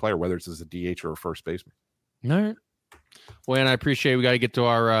everyday player, whether it's as a DH or a first baseman. All right. Well, and I appreciate we got to get to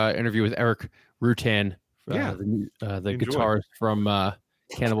our interview with Erik Rutan. The guitarist from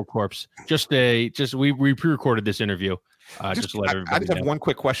Cannibal Corpse. We pre-recorded this interview. Just to let everybody I just have one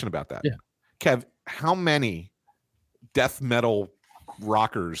quick question about that. Yeah. Kev, how many death metal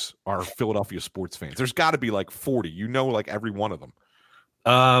rockers are Philadelphia sports fans? There's got to be like 40. Like every one of them.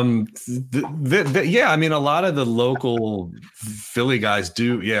 Yeah, I mean, a lot of the local Philly guys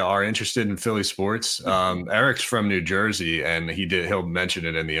are interested in Philly sports. Eric's from New Jersey, and he'll mention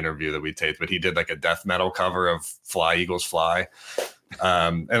it in the interview that we taped, but he did like a death metal cover of Fly Eagles Fly.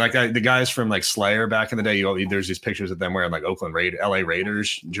 And like the guys from like Slayer back in the day, there's these pictures of them wearing like LA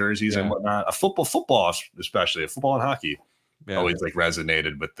Raiders jerseys and whatnot. Football, especially football and hockey, always like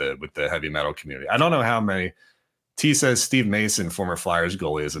resonated with the heavy metal community. I don't know how many. T says Steve Mason, former Flyers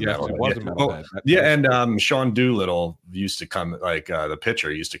goalie, is a metal. And Sean Doolittle used to come, the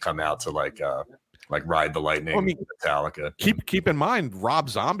pitcher used to come out to like Ride the Lightning. Well, I mean, Metallica. Keep in mind, Rob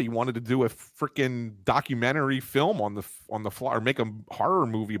Zombie wanted to do a freaking documentary film on the Flyer, make a horror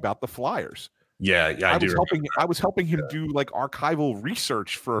movie about the Flyers. Yeah, I was helping him do like archival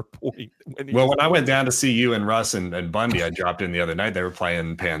research for a point. When I went down to see you and Russ and Bundy, I dropped in the other night. They were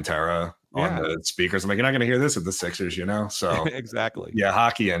playing Pantera on the speakers. I'm like, you're not going to hear this at the Sixers, So exactly. Yeah,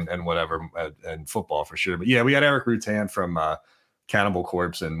 hockey and whatever and football for sure. But yeah, we had Erik Rutan from Cannibal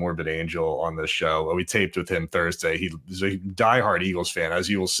Corpse and Morbid Angel on this show. We taped with him Thursday. He's a diehard Eagles fan, as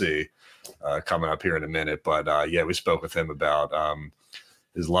you will see coming up here in a minute. But we spoke with him about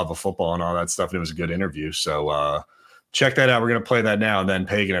his love of football and all that stuff. And it was a good interview. So check that out. We're going to play that now. And then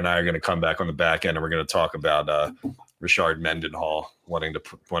Pagan and I are going to come back on the back end and we're going to talk about Richard Mendenhall wanting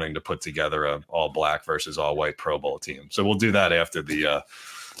to put together a all black versus all white Pro Bowl team. So we'll do that after the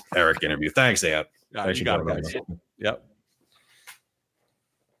Erik interview. Thanks, Ant. You got it, guys. Yep.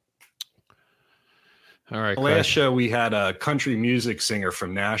 All right. The last show we had a country music singer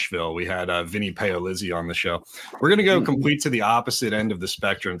from Nashville. We had Vinny Paolizzi on the show. We're going to go complete to the opposite end of the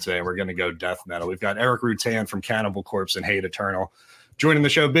spectrum today. We're going to go death metal. We've got Erik Rutan from Cannibal Corpse and Hate Eternal joining the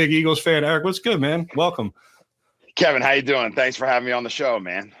show. Big Eagles fan. Erik, what's good, man? Welcome. Kevin, how you doing? Thanks for having me on the show,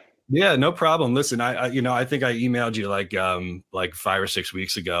 man. Yeah, no problem. Listen, I think I emailed you like 5 or 6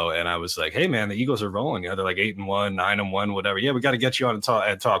 weeks ago, and I was like, hey man, the Eagles are rolling. They're like 8-1, 9-1, whatever. Yeah, we got to get you on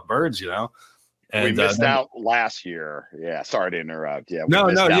and talk birds, And, we missed out last year. Yeah, sorry to interrupt. Yeah,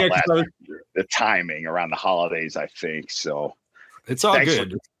 the timing around the holidays, I think. So it's all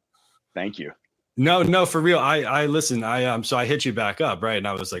good. Thank you. No, for real. I listen. So I hit you back up, right? And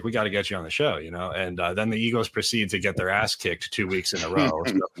I was like, we got to get you on the show, And then the Eagles proceed to get their ass kicked 2 weeks in a row.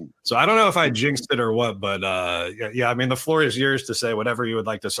 So I don't know if I jinxed it or what, but yeah. I mean, the floor is yours to say whatever you would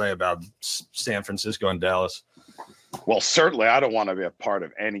like to say about San Francisco and Dallas. Well, certainly I don't want to be a part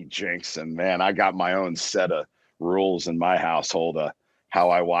of any jinx. And man, I got my own set of rules in my household, how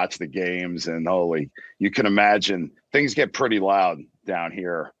I watch the games. And you can imagine things get pretty loud down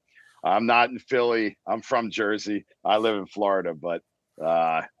here. I'm not in Philly. I'm from Jersey. I live in Florida, but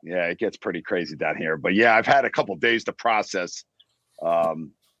it gets pretty crazy down here. But yeah, I've had a couple days to process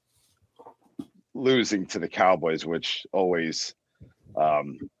losing to the Cowboys, which always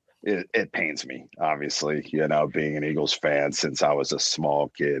it pains me, obviously, being an Eagles fan since I was a small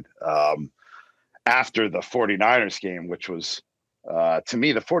kid. After the 49ers game, which was, to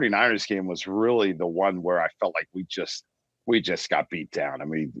me, the 49ers game was really the one where I felt like we just got beat down. I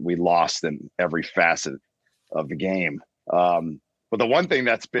mean, we lost in every facet of the game. But the one thing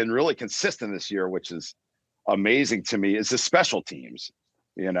that's been really consistent this year, which is amazing to me, is the special teams.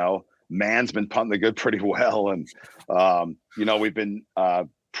 Man's been punting the good pretty well. And, we've been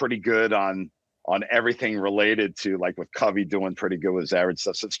pretty good on everything related to, like, with Covey doing pretty good with his average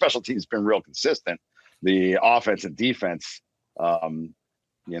stuff. So the special teams been real consistent. The offense and defense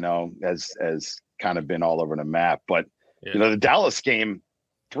has kind of been all over the map. But the Dallas game,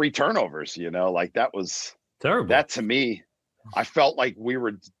 3 turnovers. Like that was terrible. That to me, I felt like we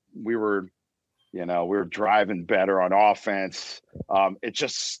were driving better on offense. It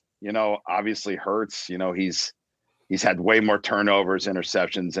just obviously hurts. He's had way more turnovers,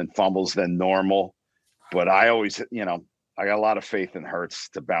 interceptions, and fumbles than normal. But I always, I got a lot of faith in Hurts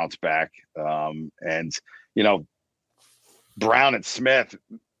to bounce back. And Brown and Smith,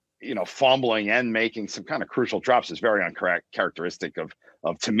 fumbling and making some kind of crucial drops is very uncharacteristic of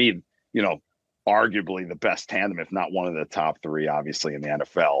to me, arguably the best tandem, if not one of the top 3, obviously in the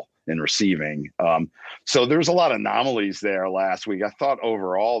NFL in receiving. So there's a lot of anomalies there last week. I thought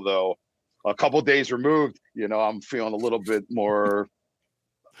overall, though, a couple of days removed, I'm feeling a little bit more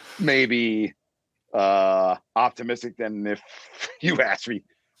maybe optimistic than if you asked me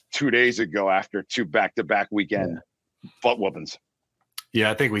 2 days ago after 2 back-to-back weekend butt whoopings. Yeah,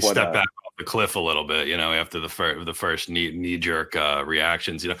 I think we stepped back off the cliff a little bit, after the first knee-jerk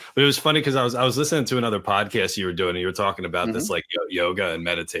reactions, But it was funny because I was listening to another podcast you were doing, and you were talking about this like yoga and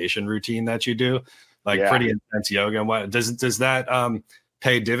meditation routine that you do, like pretty intense yoga. And what does that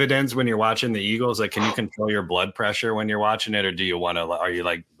pay dividends when you're watching the Eagles? Like, can you control your blood pressure when you're watching it, or are you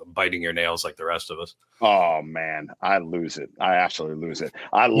like biting your nails like the rest of us? Oh man, I lose it. I absolutely lose it.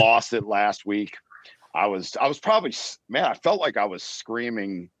 I lost it last week. I was probably, man, I felt like I was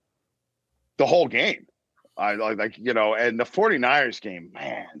screaming the whole game. And the 49ers game,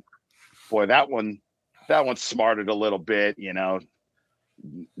 man, boy, that one smarted a little bit, Debo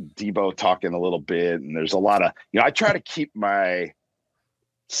talking a little bit. And there's a lot of, I try to keep my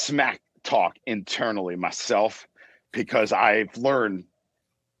smack talk internally myself, because I've learned,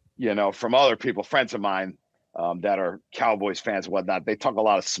 from other people, friends of mine that are Cowboys fans and whatnot, they talk a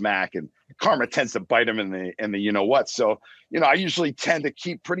lot of smack, and karma tends to bite them in the So, I usually tend to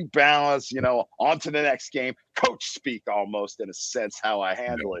keep pretty balanced, on to the next game, coach speak almost in a sense how I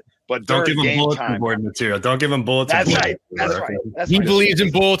handle it. But don't give him bulletin board material. Don't give him bulletin board. That's right. He believes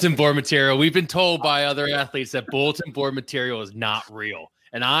in bulletin board material. We've been told by other athletes that bulletin board material is not real.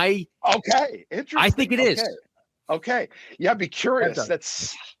 And interesting. I think it is. Okay. Yeah, be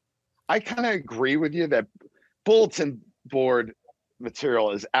curious. I kind of agree with you that bulletin board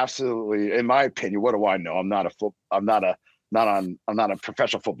material is absolutely, in my opinion, what do I know? I'm not a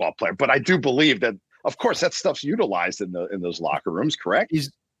professional football player, but I do believe that, of course, that stuff's utilized in those locker rooms, correct?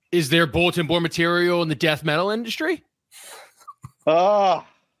 Is there bulletin board material in the death metal industry? Bulletin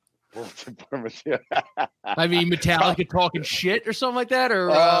board material. I mean, Metallica talking shit or something like that, or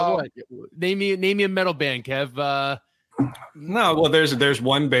what? Name me a metal band, Kev. No, well, there's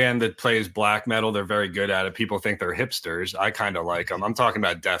one band that plays black metal. They're very good at it. People think they're hipsters. I kind of like them. I'm talking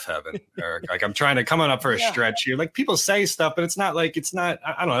about Death Heaven, Eric. Like, I'm trying to come up for a stretch here. Like, people say stuff, but it's not. I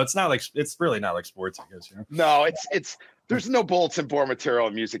don't know. It's really not like sports, I guess. No, it's there's no bulletin board material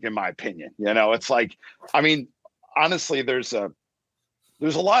in music, in my opinion. It's like, I mean, honestly, there's a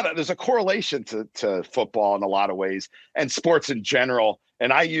correlation to football in a lot of ways, and sports in general.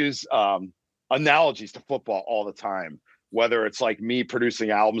 And I use analogies to football all the time, whether it's like me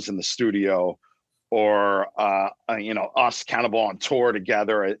producing albums in the studio or us Cannibal on tour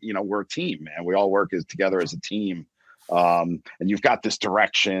together. We're a team, man. We all work together as a team, and you've got this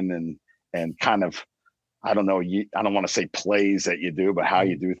direction and kind of, I don't know, I don't want to say plays that you do, but how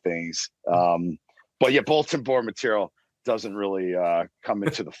you do things. But yeah, bulletin board material doesn't really come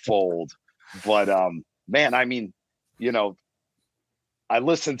into the fold. But man, I mean, I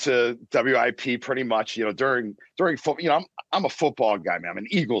listen to WIP pretty much, during football. I'm a football guy, man. I'm an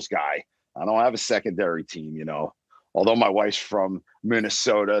Eagles guy. I don't have a secondary team, although my wife's from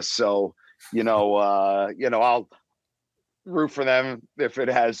Minnesota. So, I'll root for them if it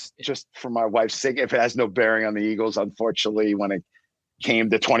has, just for my wife's sake, if it has no bearing on the Eagles. Unfortunately, when it came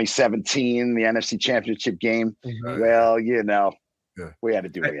to 2017, the NFC Championship game, well, we had to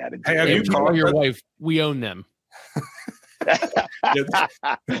do what we had to do. Hey, have you called your wife? We own them.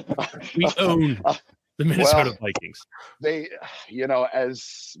 We own the Minnesota Vikings. They,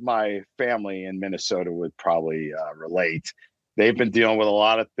 as my family in Minnesota would probably relate, they've been dealing with a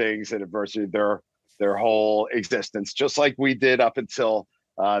lot of things and adversity their whole existence, just like we did up until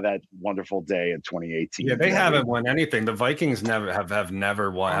that wonderful day in 2018. Yeah, they haven't won anything. The Vikings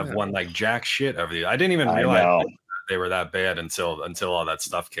never won like jack shit over the. I didn't even realize they were that bad until all that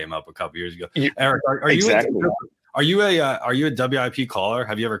stuff came up a couple years ago. Eric, are you exactly? Are you a WIP caller?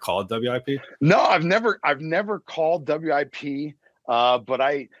 Have you ever called WIP? No, I've never called WIP. But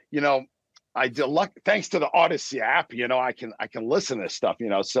I thanks to the Odyssey app, I can listen to stuff,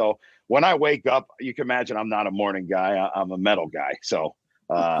 So when I wake up, you can imagine I'm not a morning guy. I'm a metal guy. So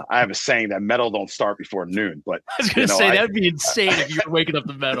I have a saying that metal don't start before noon. But I was gonna say that would be insane if you were waking up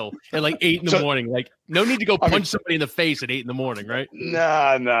to metal at like 8 in the morning. Like, no need to go punch somebody in the face at 8 in the morning, right? No.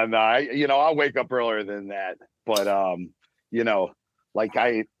 I'll wake up earlier than that. But like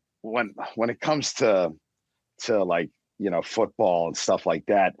when it comes to like football and stuff like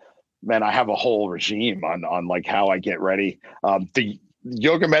that, man, I have a whole regime on like how I get ready. The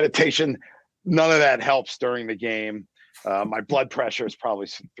yoga meditation, none of that helps during the game. My blood pressure is probably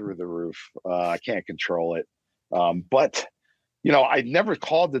through the roof. I can't control it. But I never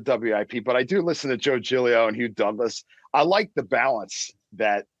called the WIP, but I do listen to Joe Giglio and Hugh Douglas. I like the balance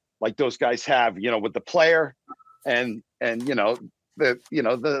that like those guys have, with the player and the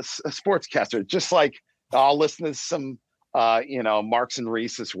sportscaster. Just like I'll listen to some Marks and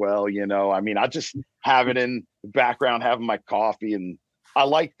Reese as well. I just have it in the background, having my coffee, and I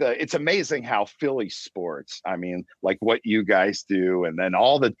like it's amazing how Philly sports, like what you guys do, and then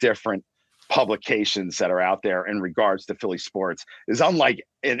all the different publications that are out there in regards to Philly sports is unlike,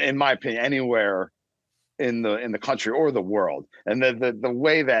 in my opinion, anywhere in the country or the world. And the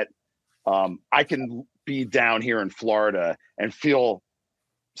way that I can be down here in Florida and feel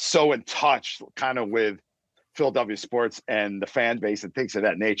so in touch kind of with Philadelphia sports and the fan base and things of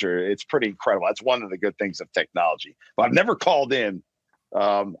that nature, it's pretty incredible. That's one of the good things of technology. But I've never called in.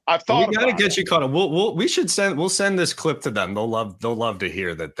 I've thought we gotta get you caught up. We'll send this clip to them. They'll love to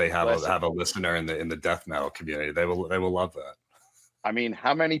hear that they have a listener in the death metal community. They will love that.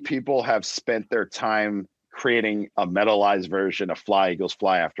 How many people have spent their time creating a metalized version of Fly Eagles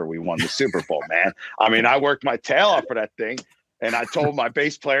Fly after we won the Super Bowl, man? I worked my tail off for that thing, and I told my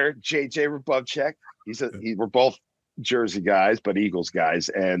bass player JJ Rabovchek, we're both Jersey guys but Eagles guys,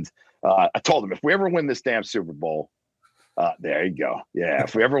 and I told him if we ever win this damn Super Bowl, there you go. Yeah,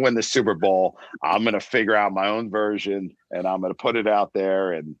 if we ever win the Super Bowl, I'm gonna figure out my own version and I'm gonna put it out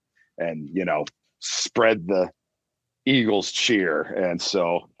there and spread the Eagles cheer. And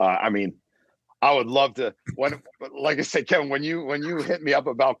so I would love to. Like I said, Kevin, when you hit me up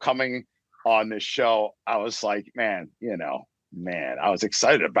about coming on this show, I was like, man, I was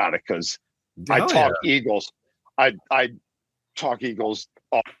excited about it because I talk Eagles. I talk Eagles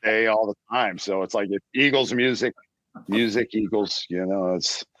all day, all the time. So it's like Eagles music, Eagles.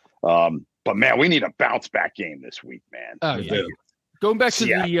 It's. But man, we need a bounce back game this week, man. Oh yeah. Going back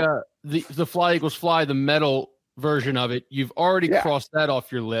to the Fly Eagles Fly, the metal version of it, you've already crossed that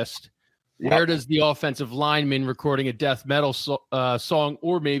off your list. Yep. Where does the offensive lineman recording a death metal song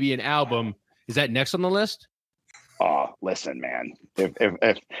or maybe an album, is that next on the list? Listen, man,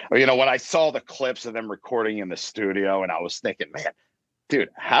 if when I saw the clips of them recording in the studio, and I was thinking, man, dude,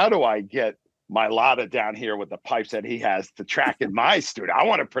 how do I get my Lotta down here with the pipes that he has to track in my studio? I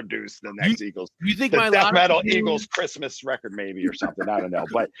want to produce the next Eagles. You think the my death metal Eagles Christmas record, maybe, or something? I don't know.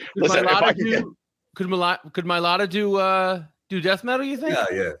 But listen, if I could my Lotta do death metal, you think?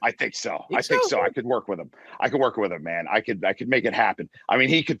 Yeah. I think so. I think so. I could work with him, man. I could make it happen.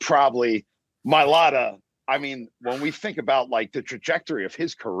 He could probably, my Lotta, when we think about like the trajectory of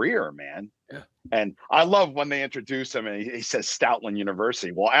his career, man. Yeah. And I love when they introduce him and he says Stoutland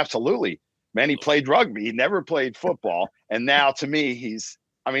University. Well, absolutely, man. He played rugby. He never played football. And now to me, he's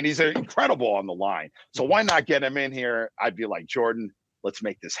incredible on the line. So why not get him in here? I'd be like, Jordan, let's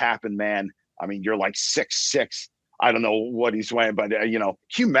make this happen, man. You're like 6'6". I don't know what he's weighing, but can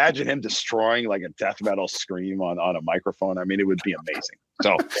you imagine him destroying like a death metal scream on a microphone? It would be amazing.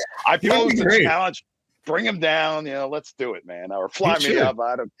 So I pose the challenge, bring him down, let's do it, man. Or fly me up.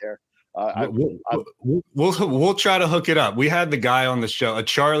 I don't care. We'll try to hook it up. We had the guy on the show,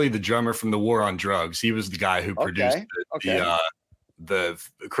 Charlie, the drummer from the War on Drugs. He was the guy who produced the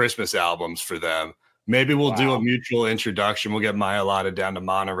Christmas albums for them. Maybe we'll do a mutual introduction. We'll get Maya Lotta down to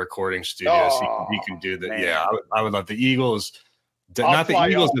Mono Recording Studio so he can do that. Man. Yeah, I would love the Eagles. Not the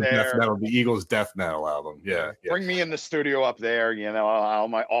Eagles of death metal, the Eagles death metal album. Yeah. Bring me in the studio up there. All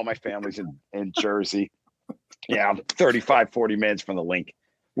my family's in Jersey. Yeah, I'm 35, 40 minutes from the link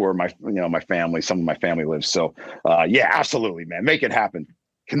where some of my family lives. So absolutely, man. Make it happen.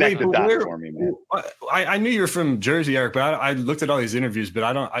 Connect the dots for me, man. I knew you were from Jersey, Eric, but I looked at all these interviews,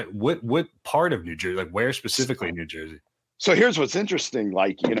 but what part of New Jersey, like where specifically in New Jersey? So here's what's interesting.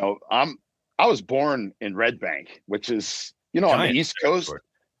 Like, I was born in Red Bank, which is, on the East Coast.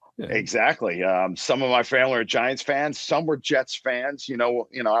 Yeah. Exactly. Some of my family are Giants fans. Some were Jets fans.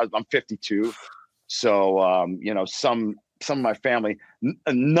 I'm 52. So, some of my family,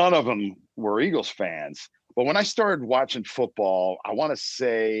 none of them were Eagles fans. But when I started watching football, I want to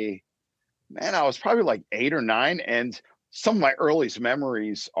say, man, I was probably like 8 or 9. And some of my earliest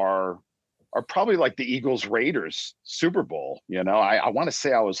memories are are probably like the Eagles Raiders Super Bowl. You know, I want to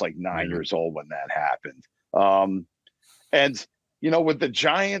say I was like 9 years old when that happened. And, you know, with the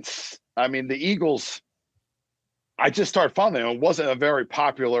Giants, I mean, the Eagles, I just started following them. It wasn't a very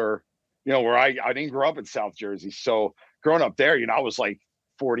popular, you know, where I didn't grow up in South Jersey. So growing up there, you know, I was like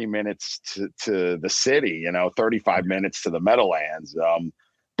 40 minutes to the city, you know, 35 minutes to the Meadowlands.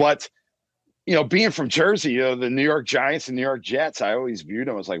 But, you know, being from Jersey, you know, the New York Giants and New York Jets, I always viewed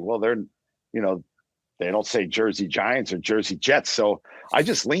them as like, well, they're, you know, they don't say Jersey Giants or Jersey Jets. So I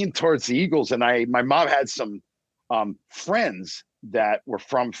just leaned towards the Eagles. And my mom had some friends that were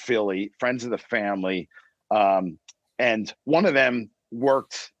from Philly, friends of the family. And one of them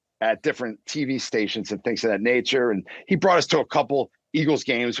worked at different TV stations and things of that nature. And he brought us to a couple Eagles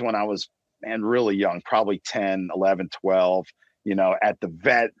games when I was, man, really young, probably 10, 11, 12, you know, at the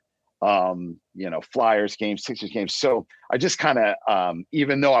Vet, you know, Flyers games, Sixers games. So I just kind of,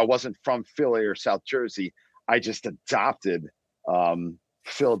 even though I wasn't from Philly or South Jersey, I just adopted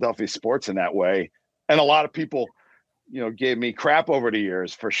Philadelphia sports in that way. And a lot of people, you know, gave me crap over the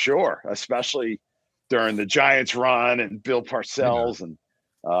years for sure, especially during the Giants run and Bill Parcells. And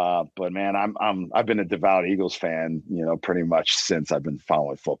but man, I've been a devout Eagles fan, you know, pretty much since I've been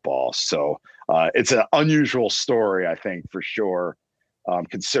following football. So it's an unusual story, I think, for sure,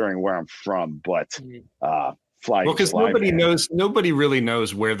 considering where I'm from. But because nobody really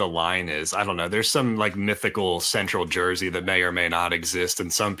knows where the line is. I don't know. There's some like mythical Central Jersey that may or may not exist,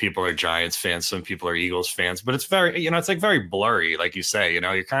 and some people are Giants fans, some people are Eagles fans. But it's very, you know, it's like very blurry, like you say. You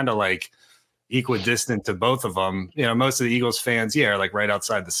know, you're kind of like equidistant to both of them. You know, most of the Eagles fans, are like right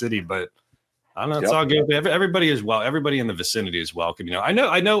outside the city, but I don't know. It's all good. Everybody is everybody in the vicinity is welcome. You know,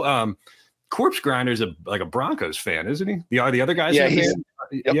 I know. Corpse Grinder is like a Broncos fan, isn't he? The other guys, are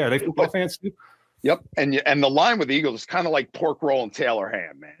they football fans too? Yep, and the line with the Eagles is kind of like pork roll and Taylor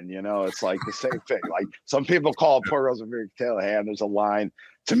ham, man. You know, it's like the same thing. Like some people call it pork rolls and Taylor ham. There's a line.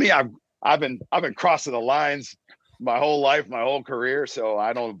 To me, I've been crossing the lines my whole life, my whole career, so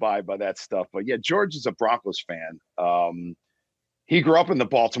I don't abide by that stuff. But yeah, George is a Broncos fan. He grew up in the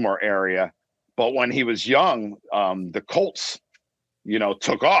Baltimore area, but when he was young, the Colts, you know,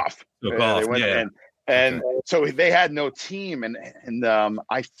 took off. They went, and so they had no team, and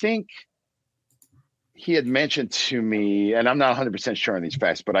I think he had mentioned to me, and I'm not 100% sure on these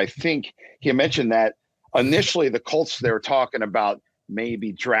facts, but I think he had mentioned that initially the Colts, they were talking about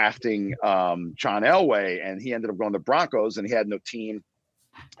maybe drafting John Elway, and he ended up going to Broncos, and he had no team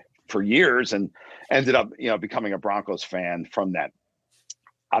for years and ended up, you know, becoming a Broncos fan from that.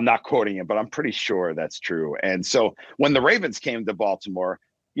 I'm not quoting him, but I'm pretty sure that's true. And so when the Ravens came to Baltimore,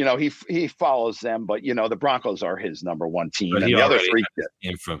 you know, he follows them, but you know, the Broncos are his number one team. But and the other three,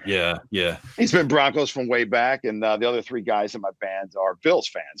 he's been Broncos from way back, and the other three guys in my band are Bills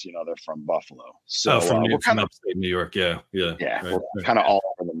fans. You know, they're from Buffalo, so we're kind of upstate New York. We're kind of all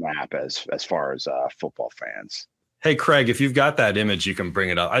over the map as far as football fans. Hey, Craig, if you've got that image, you can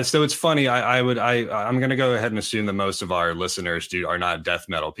bring it up. So it's funny. I'm going to go ahead and assume that most of our listeners are not death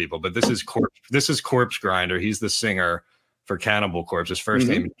metal people, but this is Corpse Grinder. He's the singer for Cannibal Corpse. His first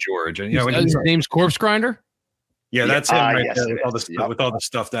name is George, and you know, his name's Corpse Grinder. Yeah, that's him right there with all the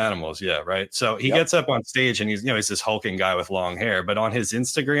stuffed animals. Yeah, right. So he gets up on stage and he's this hulking guy with long hair. But on his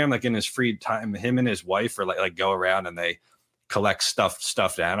Instagram, like in his free time, him and his wife are like go around and they collect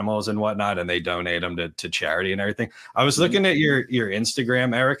stuffed animals and whatnot, and they donate them to charity and everything. I was looking at your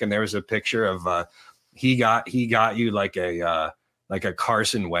Instagram, Erik, and there was a picture of he got you like a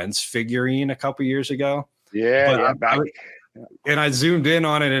Carson Wentz figurine a couple years ago. And I zoomed in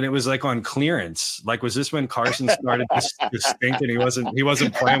on it, and it was like on clearance. Like, was this when Carson started to stink and he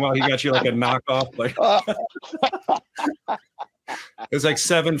wasn't playing well? He got you like a knockoff, like it was like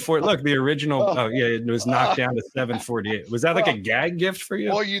 740. Look, the original. It was knocked down to 748. Was that like a gag gift for you?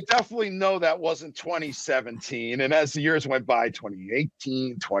 Well, you definitely know that wasn't 2017, and as the years went by,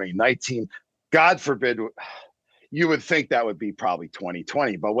 2018, 2019, God forbid, you would think that would be probably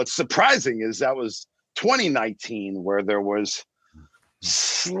 2020. But what's surprising is that was 2019, where there was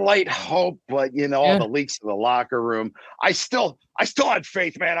slight hope, but you know, all the leaks in the locker room. I still had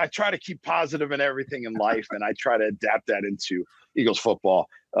faith, man. I try to keep positive in everything in life, and I try to adapt that into Eagles football.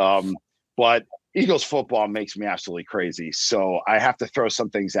 But Eagles football makes me absolutely crazy, so I have to throw some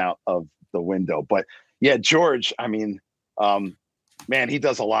things out of the window. But yeah, George, I mean, man, he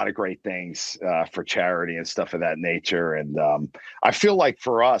does a lot of great things for charity and stuff of that nature. And I feel like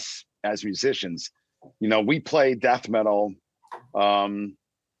for us as musicians, you know, we play death metal, not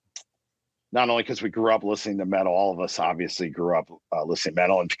only because we grew up listening to metal. All of us obviously grew up listening to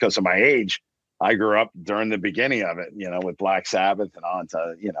metal, and because of my age, I grew up during the beginning of it, with Black Sabbath and on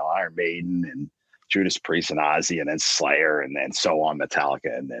to, Iron Maiden and Judas Priest and Ozzy and then Slayer and then so on,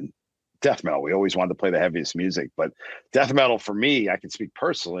 Metallica, and then death metal. We always wanted to play the heaviest music, but death metal for me, I can speak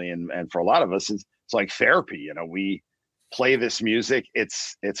personally, and for a lot of us, it's like therapy. We play this music.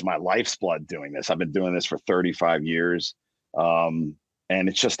 It's my life's blood doing this. I've been doing this for 35 years. And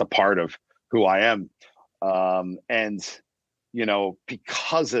it's just a part of who I am. And,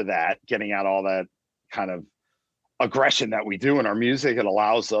 because of that, getting out all that kind of aggression that we do in our music, it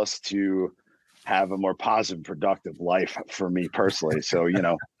allows us to have a more positive, productive life for me personally. So,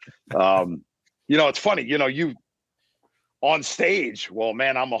 it's funny, you on stage, well,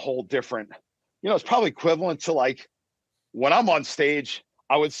 man, I'm a whole different, it's probably equivalent to like when I'm on stage,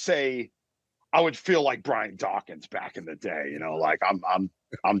 I would say I would feel like Brian Dawkins back in the day, like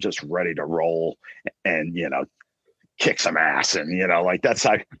I'm just ready to roll and, kick some ass. And, like that's,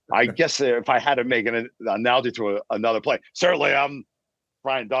 I guess if I had to make an analogy to another play, certainly I'm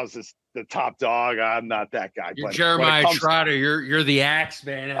Brian Dawkins is the top dog. I'm not that guy. You're Jeremiah Trotter. You're the axe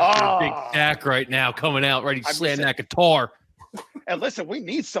man. After a big sack right now coming out ready to slam that guitar. And listen, we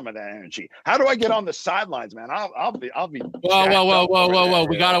need some of that energy. How do I get on the sidelines, man? I'll be.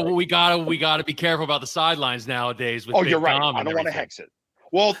 Whoa! We gotta be careful about the sidelines nowadays. With you're right. I don't want to hex it.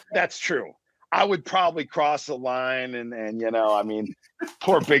 Well, that's true. I would probably cross the line, and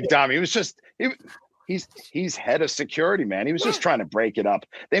poor Big Dom. He was just he's head of security, man. He was just trying to break it up.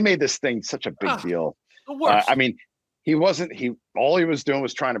 They made this thing such a big deal. He wasn't. All he was doing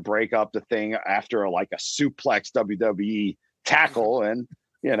was trying to break up the thing after a suplex WWE tackle, and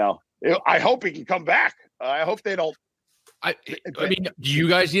I hope he can come back. I hope they don't. I mean, do you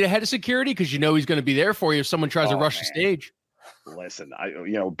guys need a head of security because he's going to be there for you if someone tries to rush the stage? Listen,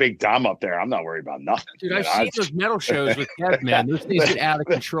 Big Dom up there. I'm not worried about nothing. Dude, I've seen those metal shows with Kev, man. Those things get out of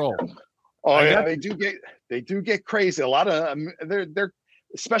control. Oh yeah, they do get crazy. A lot of they're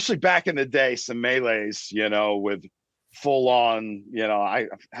especially back in the day, some melees, with full on, I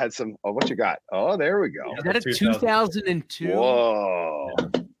had some. Oh, what you got? Oh, there we go. Is that a 2002? Whoa.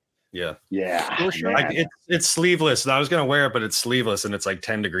 Yeah. It's sleeveless. I was gonna wear it, but it's sleeveless, and it's like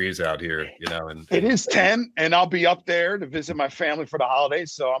 10 degrees out here, and it is 10, and I'll be up there to visit my family for the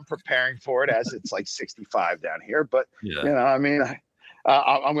holidays, so I'm preparing for it as it's like 65 down here. But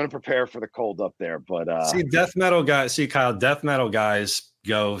I'm going to prepare for the cold up there. But Kyle, death metal guys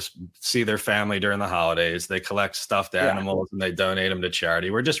go see their family during the holidays. They collect stuffed animals and they donate them to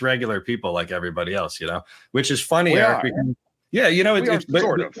charity. We're just regular people like everybody else, which is funny, Eric.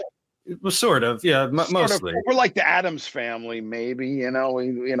 It was sort of, mostly. We're like the Addams family, maybe.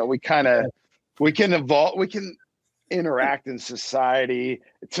 We can evolve, we can interact in society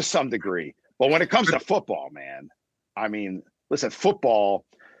to some degree. But when it comes to football, man, listen, football,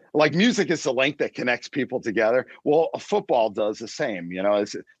 like music is the link that connects people together. Well, football does the same.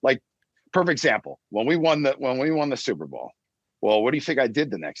 It's like perfect example. When we won the Super Bowl. Well, what do you think I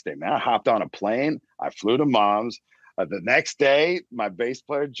did the next day, man? I hopped on a plane. I flew to Mom's. The next day, my bass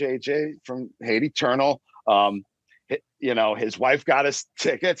player JJ from Hate Eternal, his wife got us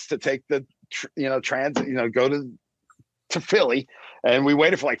tickets to take the transit, go to Philly, and we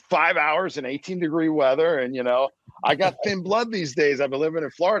waited for like 5 hours in 18-degree weather. And I got thin blood these days. I've been living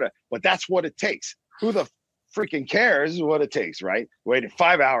in Florida, but that's what it takes. Who the freaking cares? Is what it takes, right? Waited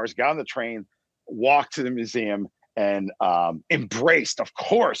 5 hours, got on the train, walked to the museum, and embraced, of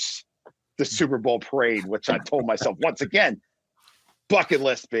course, the Super Bowl parade, which I told myself once again, bucket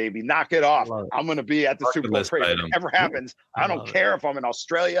list, baby, knock it off. I'm going to be at the Super Bowl parade. If it ever happens, I don't care if I'm in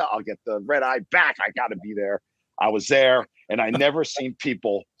Australia. I'll get the red eye back. I got to be there. I was there, and I never seen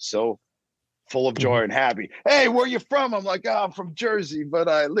people so full of joy and happy. Hey, where you from? I'm like, I'm from Jersey, but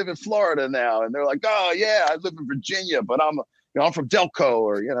I live in Florida now. And they're like, oh yeah, I live in Virginia, but I'm from Delco,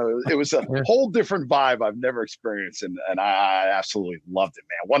 or it was a whole different vibe I've never experienced, and I absolutely loved it,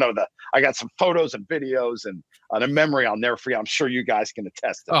 man. I got some photos and videos and a memory I'll never forget. I'm sure you guys can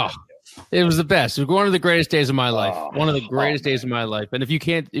attest to that. It was the best. It was one of the greatest days of my life. One of the greatest days of my life. And if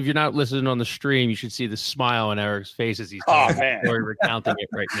you're not listening on the stream, you should see the smile on Eric's face as he's recounting it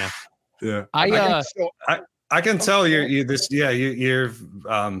right now. Yeah, I can tell you this. Yeah, you're.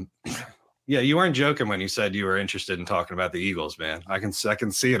 You weren't joking when you said you were interested in talking about the Eagles, man. I can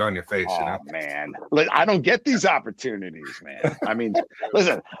see it on your face. Man, I don't get these opportunities, man.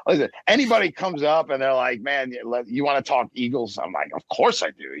 Listen. Anybody comes up and they're like, "Man, you want to talk Eagles?" I'm like, "Of course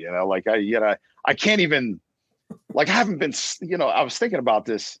I do." I can't even. I haven't been. I was thinking about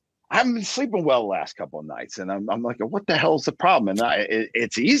this. I haven't been sleeping well the last couple of nights, and I'm like, "What the hell's the problem?" And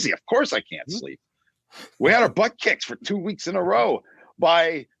it's easy. Of course, I can't sleep. We had our butt kicks for 2 weeks in a row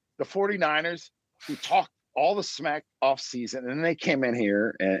by the 49ers who talked all the smack off season, and then they came in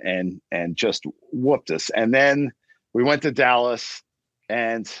here and just whooped us. And then we went to Dallas,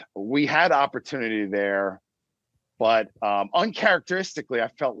 and we had opportunity there. But uncharacteristically, I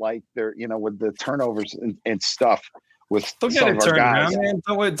felt like there, with the turnovers and stuff with Don't some get it of our turned guys. around,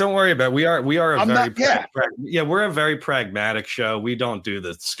 man. Don't worry about it. We are a I'm very not- yeah. we're a very pragmatic show. We don't do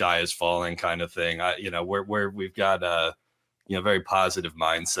the sky is falling kind of thing. We've got a very positive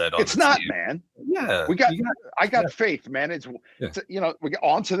mindset on It's the not, team. man. Yeah. I got faith, man. It's we get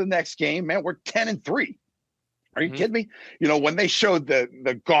on to the next game, man. We're 10-3. Are you kidding me? When they showed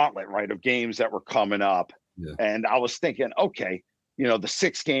the gauntlet, right, of games that were coming up. Yeah. And I was thinking, okay, the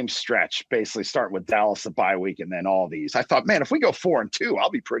 6-game stretch, basically starting with Dallas, the bye week, and then all these. I thought, man, if we go 4-2,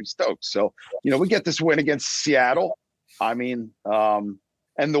 I'll be pretty stoked. So, we get this win against Seattle. I mean, and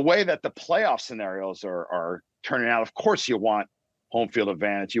the way that the playoff scenarios are turning out, of course, you want home field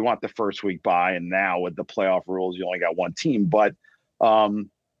advantage. You want the first week bye, and now with the playoff rules, you only got one team. But,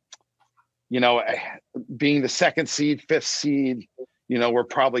 being the second seed, fifth seed, we're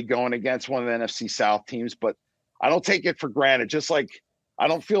probably going against one of the NFC South teams, but I don't take it for granted. Just like I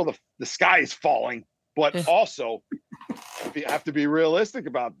don't feel the sky is falling, but also you have to be realistic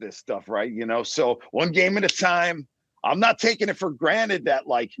about this stuff, right? So one game at a time. I'm not taking it for granted that,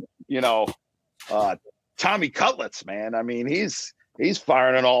 Tommy Cutlets, man. I mean, he's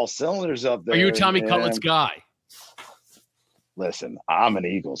firing on all cylinders up there. Are you a Tommy Cutlets guy? Listen, I'm an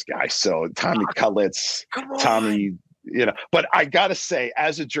Eagles guy, so Tommy Cutlets, Tommy. But I gotta say,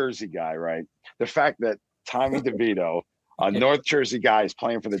 as a Jersey guy, right, the fact that Tommy DeVito, a North Jersey guy, is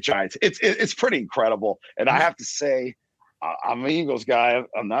playing for the Giants, it's pretty incredible. And I have to say, I'm an Eagles guy.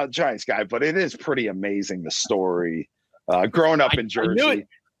 I'm not a Giants guy, but it is pretty amazing, the story. Growing up in Jersey,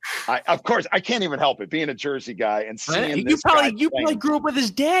 of course, I can't even help it. Being a Jersey guy and seeing you probably grew up with his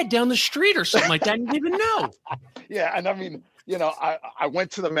dad down the street or something like that. And you didn't even know. Yeah, and I mean, I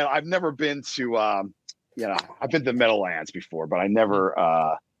went to the I've never been to. I've been to Meadowlands before, but I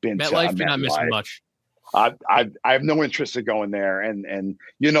never been to MetLife. You're not missing much. I have no interest in going there, and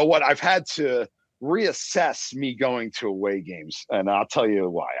you know what? I've had to reassess me going to away games, and I'll tell you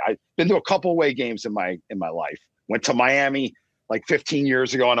why. I've been to a couple away games in my life. Went to Miami like 15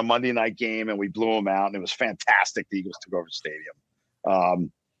 years ago on a Monday night game, and we blew them out, and it was fantastic. The Eagles took over the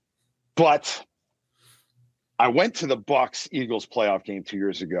stadium, but I went to the Bucs-Eagles playoff game 2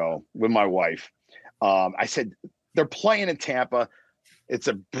 years ago with my wife. I said, they're playing in Tampa. It's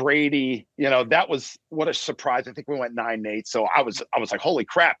a Brady, that was what a surprise. I think we went 9-8. So I was like, holy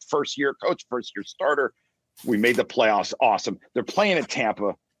crap, first year coach, first year starter. We made the playoffs. Awesome. They're playing in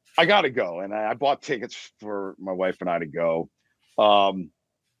Tampa. I got to go. And I bought tickets for my wife and I to go. And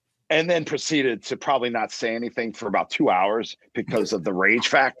then proceeded to probably not say anything for about 2 hours because of the rage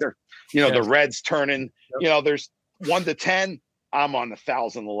factor. The Reds turning, there's 1 to 10. I'm on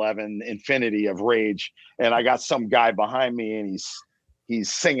 1,011 infinity of rage. And I got some guy behind me and he's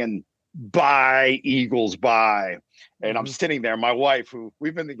singing "Bye Eagles, bye." And I'm sitting there, my wife, who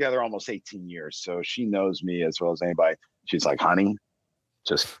we've been together almost 18 years. So she knows me as well as anybody. She's like, honey,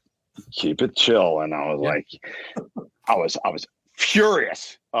 just keep it chill. And I was I was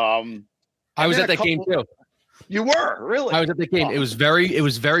furious. I was at that game too. You were really? I was at the game. It was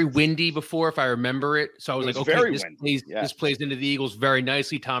very windy before, if I remember it. So I was like, okay, this plays into the Eagles very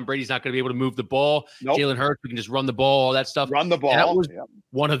nicely. Tom Brady's not going to be able to move the ball. Nope. Jalen Hurts, we can just run the ball, all that stuff. Run the ball. And that was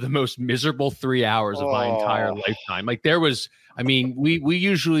one of the most miserable 3 hours of my entire lifetime. Like we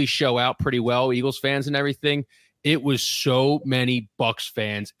usually show out pretty well, Eagles fans and everything. It was so many Bucs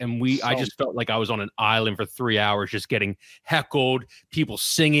fans, and I just felt like I was on an island for 3 hours, just getting heckled, people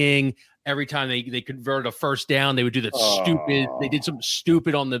singing. Every time they converted a first down, they would do that stupid. They did something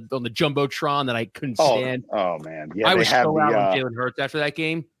stupid on the jumbotron that I couldn't stand. Oh man, yeah, I was so out on Jalen Hurts after that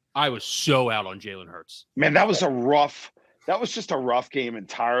game. I was so out on Jalen Hurts. Man, that was just a rough game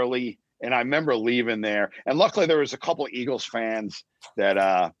entirely. And I remember leaving there, and luckily there was a couple of Eagles fans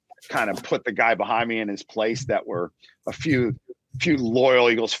that kind of put the guy behind me in his place. That were a few loyal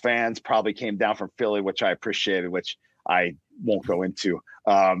Eagles fans, probably came down from Philly, which I appreciated, which I won't go into.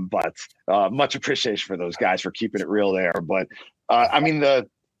 But much appreciation for those guys for keeping it real there. But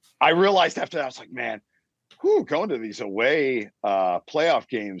I realized after that, I was like, man, going to these away playoff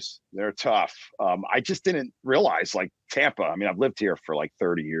games, they're tough. I just didn't realize, like, Tampa. I mean, I've lived here for like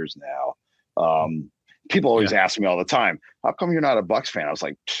 30 years now. People always ask me all the time, how come you're not a Bucs fan? I was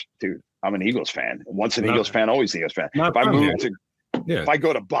like, dude, I'm an Eagles fan. Once an Eagles fan, always an Eagles fan. If I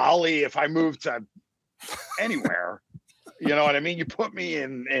go to Bali, if I move to anywhere, you know what I mean? You put me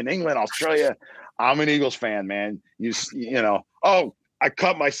in England, Australia, I'm an Eagles fan, man. I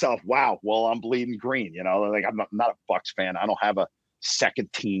cut myself. Wow. Well, I'm bleeding green. Like I'm not a Bucks fan. I don't have a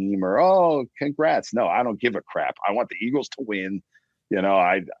second team or congrats. No, I don't give a crap. I want the Eagles to win.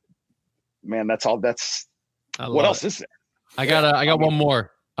 That's all. What else is there? I got one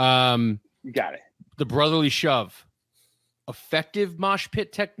more. You got it. The brotherly shove. Effective mosh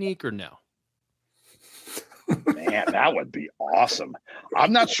pit technique or no? Man, that would be awesome.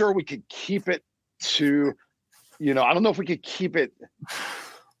 I'm not sure we could keep it to, I don't know if we could keep it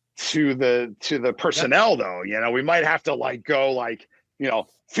to the personnel though. We might have to go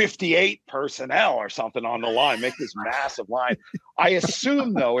 58 personnel or something on the line, make this massive line. I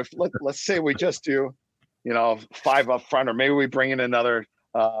assume though, if let's say we just do, 5 up front, or maybe we bring in another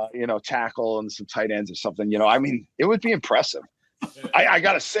tackle and some tight ends or something, it would be impressive. I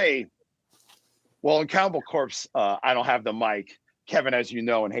gotta say, well, in Cannibal Corpse, I don't have the mic. Kevin, as you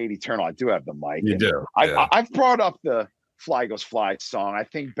know, in Hate Eternal, I do have the mic. You do. I've brought up the Fly Goes Fly song. I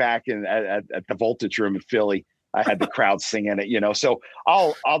think back at the Voltage Room in Philly, I had the crowd singing it, so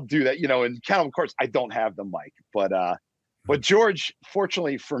I'll do that. In Cannibal Corpse, I don't have the mic, but George,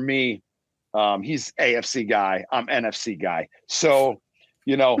 fortunately for me, he's AFC guy. I'm NFC guy. So,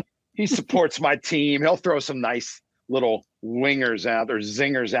 he supports my team. He'll throw some nice little wingers out or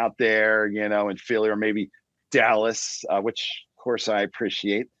zingers out there, in Philly or maybe Dallas, which of course I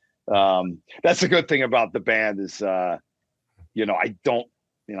appreciate. That's the good thing about the band is, I don't,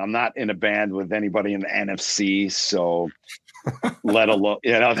 I'm not in a band with anybody in the NFC. So let alone,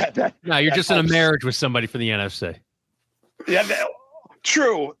 that. No, you're just in a marriage with somebody from the NFC. Yeah.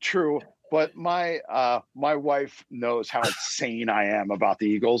 True. But my wife knows how insane I am about the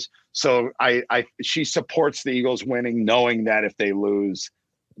Eagles. So she supports the Eagles winning, knowing that if they lose,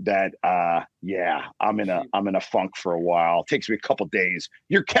 that I'm in a funk for a while. It takes me a couple days.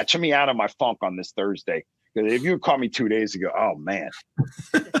 You're catching me out of my funk on this Thursday. Because if you had called me 2 days ago, oh man,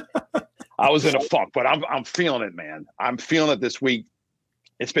 I was in a funk. But I'm feeling it, man. I'm feeling it this week.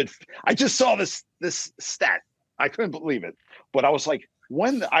 I just saw this stat. I couldn't believe it, but I was like,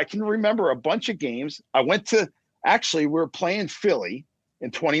 when I can remember a bunch of games, we were playing Philly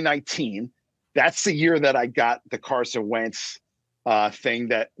in 2019. That's the year that I got the Carson Wentz thing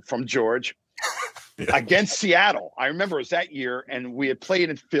from George against Seattle. I remember it was that year, and we had played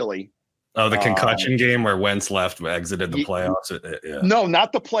in Philly. Oh, the concussion game where Wentz exited the playoffs. No,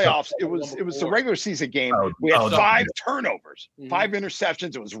 not the playoffs. It was the regular season game. We had 5 turnovers, 5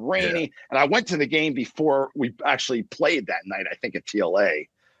 interceptions. It was rainy, and I went to the game before we actually played that night. I think at TLA,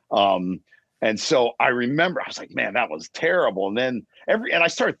 and so I remember I was like, man, that was terrible. And then and I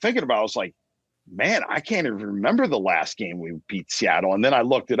started thinking about it. I was like, man, I can't even remember the last game we beat Seattle. And then I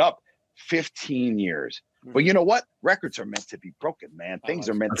looked it up. 15 years. But you know what? Records are meant to be broken, man. Things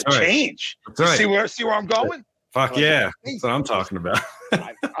are meant to change. That's right. See where I'm going? Fuck yeah. That's what I'm talking about.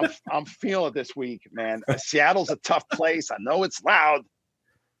 I'm feeling it this week, man. Seattle's a tough place. I know it's loud,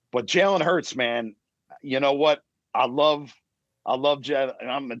 but Jalen Hurts, man, you know what? I love Jalen,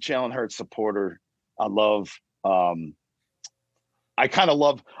 and I'm a Jalen Hurts supporter. I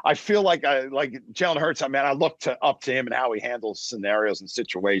feel like Jalen Hurts. I mean, I look up to him and how he handles scenarios and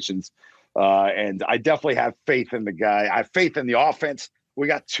situations. And I definitely have faith in the guy. I have faith in the offense. We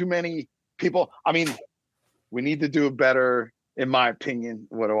got too many people. I mean, we need to do better, in my opinion.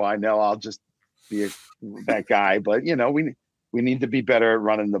 What do I know? I'll just be that guy. But, we need to be better at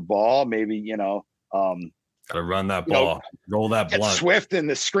running the ball. Maybe, got to run that ball, roll that get blunt. Swift in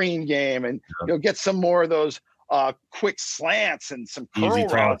the screen game and get some more of those quick slants and some curl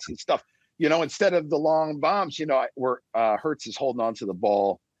routes and stuff. Instead of the long bombs, where Hurts is holding on to the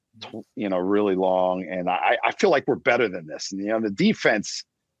ball, really long. And I feel like we're better than this. And, the defense,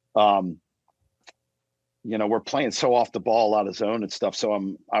 we're playing so off the ball, a lot of zone and stuff.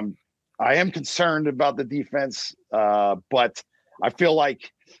 So I am concerned about the defense, but I feel like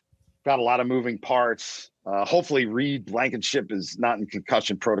got a lot of moving parts. Hopefully Reed Blankenship is not in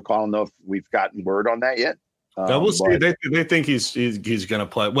concussion protocol. I don't know if we've gotten word on that yet. We'll see. They think he's going to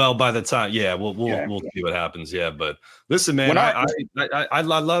play. Well, by the time, we'll see what happens. Yeah, but listen, man, I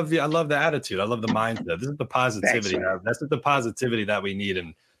love the attitude. I love the mindset. This is the positivity. That's the positivity that we need.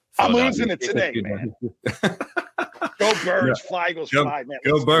 And I'm losing it today, man. Go Birds! Yeah. Fly goes fly, man.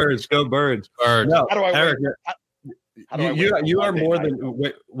 Go Birds! Go Birds! Birds! No, Eric, you are more than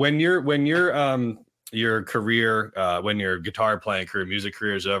when your career, when your guitar playing career, music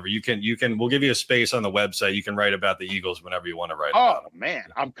career is over, we'll give you a space on the website. You can write about the Eagles whenever you want to write. Oh man,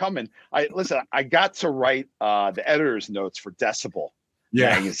 I'm coming. I got to write the editor's notes for Decibel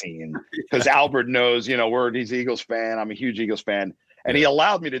magazine because Albert knows, he's Eagles fan. I'm a huge Eagles fan. And he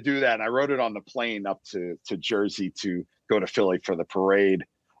allowed me to do that. And I wrote it on the plane up to Jersey to go to Philly for the parade.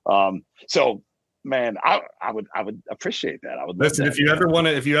 So man, I would appreciate that. I would listen that. If you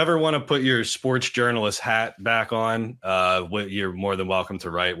ever want to put your sports journalist hat back on, you're more than welcome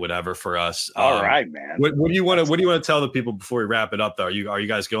to write whatever for us. All right, man. What do you want to tell the people before we wrap it up though? Are you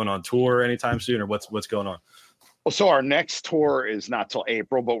guys going on tour anytime soon, or what's going on? Well, so our next tour is not till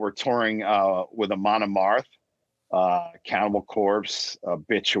April, but we're touring with Amon Amarth, Cannibal Corpse,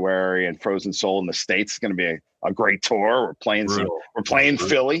 Obituary, and Frozen Soul in the States. It's going to be a great tour. We're playing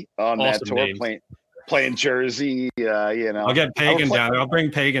Philly on that tour, playing Jersey. I'll get Pagan down. I'll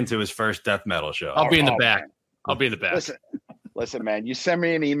bring Pagan to his first death metal show. I'll be in the back. Man. I'll be in the back. Listen, man, you send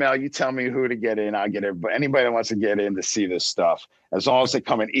me an email, you tell me who to get in, I'll get it. But anybody that wants to get in to see this stuff, as long as they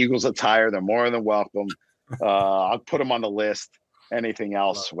come in Eagles attire, they're more than welcome. I'll put them on the list. Anything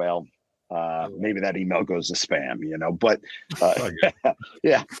else, well, maybe that email goes to spam, but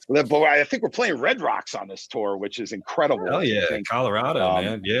yeah. But I think we're playing Red Rocks on this tour, which is incredible. Oh yeah, Colorado,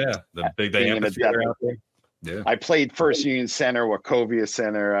 man. Yeah, the big amphitheater out there. Yeah, I played First Union Center, Wachovia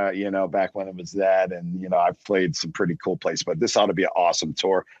Center, back when it was that, and I've played some pretty cool places. But this ought to be an awesome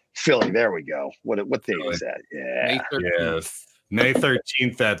tour. Philly, there we go. What day is that? Yeah. May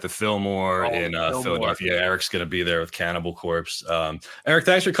 13th at the Fillmore in Philadelphia. Eric's going to be there with Cannibal Corpse. Erik,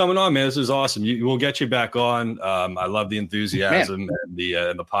 thanks for coming on, man. This is awesome. We'll get you back on. I love the enthusiasm and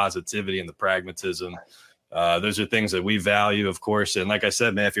the positivity and the pragmatism. Those are things that we value, of course. And like I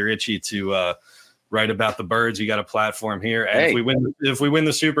said, man, if you're itchy to write about the Birds, you got a platform here. And if we win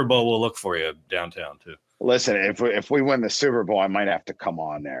the Super Bowl, we'll look for you downtown too. Listen, if we win the Super Bowl, I might have to come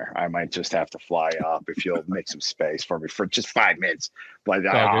on there. I might just have to fly up if you'll make some space for me for just 5 minutes. But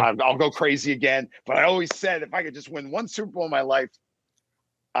I'll go crazy again. But I always said if I could just win one Super Bowl in my life,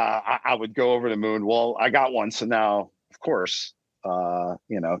 I would go over the moon. Well, I got one. So now, of course,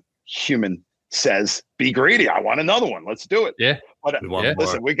 human says, be greedy. I want another one. Let's do it. Yeah. But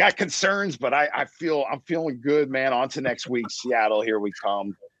listen, we got concerns, but I'm feeling good, man. On to next week, Seattle. Here we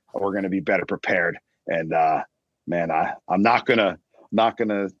come. We're going to be better prepared. And man, I'm not gonna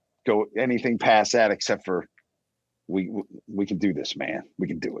go anything past that except for we can do this, man. We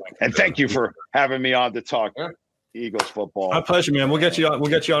can do it. And thank you for having me on to talk Eagles football. My pleasure, man. We'll get you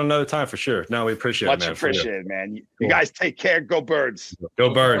on another time for sure. No, we appreciate it, man. Much appreciated, man. You guys take care. Go Birds.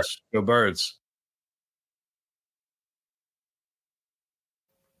 Go Birds. Go Birds.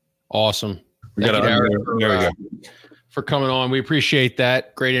 Awesome. Thank you, Erik, for coming on. We appreciate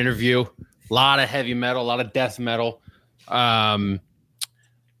that. Great interview. A lot of heavy metal, a lot of death metal. Little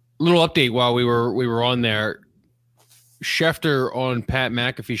update while we were on there. Schefter on Pat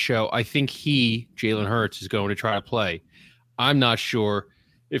McAfee's show, I think Jalen Hurts, is going to try to play. I'm not sure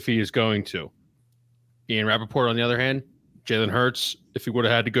if he is going to. Ian Rappaport, on the other hand, Jalen Hurts, if he would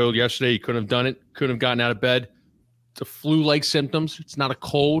have had to go yesterday, he couldn't have done it. Couldn't have gotten out of bed. It's a flu-like symptoms. It's not a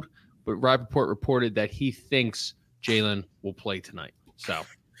cold, but Rappaport reported that he thinks Jalen will play tonight. So...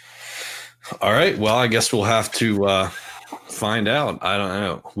 All right. Well, I guess we'll have to find out. I don't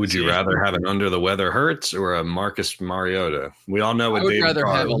know. Would you rather have an under the weather Hurts or a Marcus Mariota? We all know what I would rather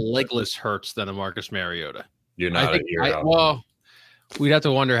have a legless Hurts than a Marcus Mariota. You're not a hero. Well, we'd have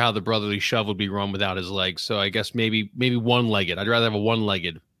to wonder how the brotherly shove would be run without his legs. So I guess maybe one-legged. I'd rather have a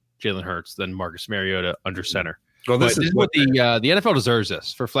one-legged Jalen Hurts than Marcus Mariota under center. Well, this is what the NFL deserves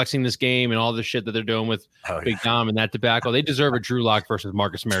this for flexing this game and all the shit that they're doing with Big Dom and that debacle. They deserve a Drew Lock versus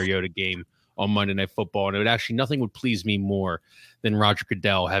Marcus Mariota game on Monday Night Football. And it would actually, nothing would please me more than Roger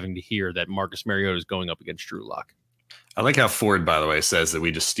Goodell having to hear that Marcus Mariota is going up against Drew Lock. I like how Ford, by the way, says that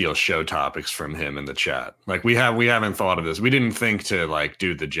we just steal show topics from him in the chat. Like we haven't thought of this. We didn't think to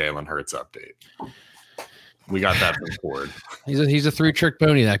do the Jalen Hurts update. We got that from Ford. He's a three-trick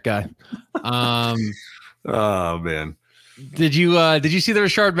pony, that guy. Oh man, did you see the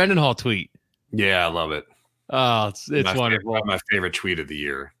Rashard Mendenhall tweet? Yeah, I love it. Oh, it's wonderful. My favorite tweet of the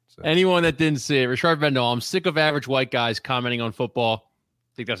year. So. Anyone that didn't see it, Rashard Mendenhall, I'm sick of average white guys commenting on football.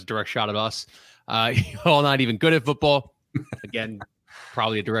 I think that's a direct shot at us. All not even good at football. Again,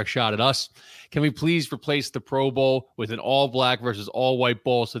 probably a direct shot at us. Can we please replace the Pro Bowl with an all black versus all white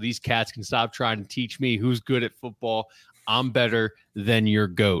bowl so these cats can stop trying to teach me who's good at football? I'm better than your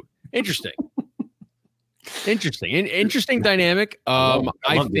GOAT. Interesting. Interesting dynamic. I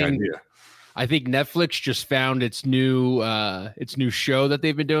think Netflix just found its new show that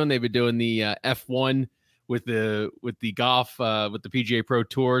they've been doing. They've been doing the F1 with the golf with the PGA Pro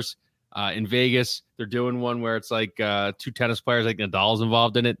Tours in Vegas. They're doing one where it's like two tennis players, like Nadal's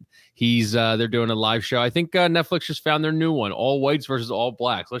involved in it. They're doing a live show. I think Netflix just found their new one, all whites versus all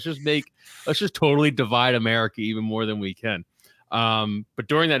blacks. Let's just totally divide America even more than we can. But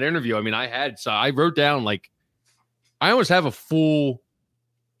during that interview, I mean, I wrote down like I almost have a full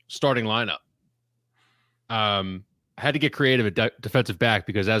starting lineup. I had to get creative at defensive back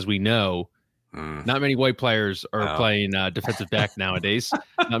because, as we know, not many white players are playing defensive back nowadays.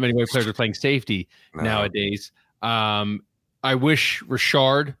 Not many white players are playing safety nowadays. I wish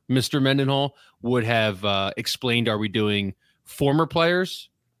Richard, Mr. Mendenhall, would have explained, are we doing former players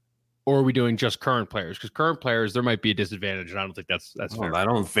or are we doing just current players? Because current players, there might be a disadvantage, and I don't think that's fair. I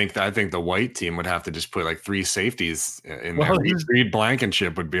don't think that. I think the white team would have to just put like 3 safeties in there. Reed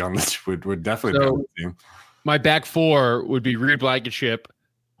Blankenship would be on this. Would definitely be on the team. My back 4 would be Reed Blankenship,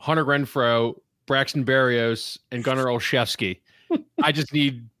 Hunter Renfrow, Braxton Berrios, and Gunnar Olszewski. I just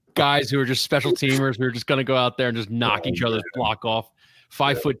need guys who are just special teamers who are just going to go out there and just knock each other's block off.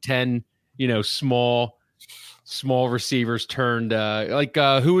 5'10", small receivers turned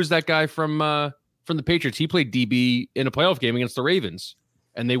who was that guy from the Patriots? He played DB in a playoff game against the Ravens,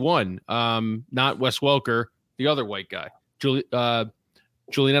 and they won. Not Wes Welker, the other white guy, Julian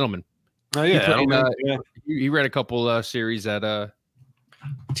Edelman. Oh yeah, he ran a couple series at.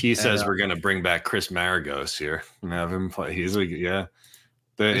 T says we're going to bring back Chris Maragos here and have him play. He's like, yeah.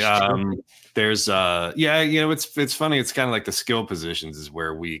 It's funny. It's kind of like the skill positions is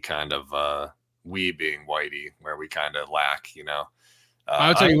where we kind of we being Whitey, where we kind of lack,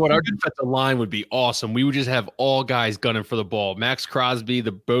 I'll tell you what, our defensive line would be awesome. We would just have all guys gunning for the ball. Max Crosby,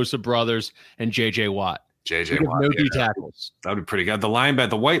 the Bosa brothers, and JJ Watt. Watt, no D tackles. That would be pretty good. The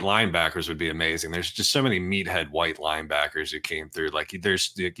white linebackers would be amazing. There's just so many meathead white linebackers who came through. Like you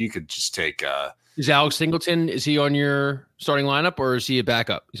could just take is Alex Singleton, is he on your starting lineup or is he a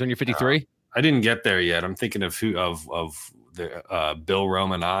backup? He's on your 53? I didn't get there yet. I'm thinking of the Bill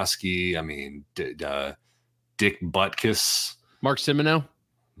Romanowski. I mean, Dick Butkus. Mark Simoneau.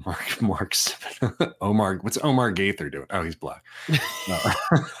 Mark Simoneau. What's Omar Gaither doing? Oh, he's black. No.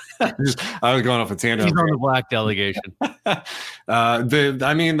 I was going off a tangent. He's on the black delegation.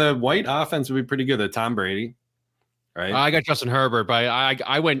 The white offense would be pretty good. The Tom Brady, right? I got Justin Herbert, but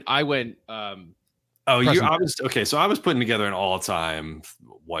I went. I was putting together an all-time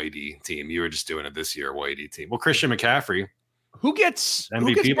Whitey team. You were just doing it this year, Whitey team. Well, Christian McCaffrey, who gets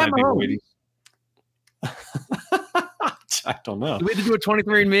MVP might be Whitey. I don't know. Do we have to do a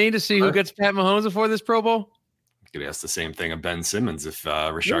 23andMe to see who gets Pat Mahomes before this Pro Bowl? Could ask the same thing of Ben Simmons if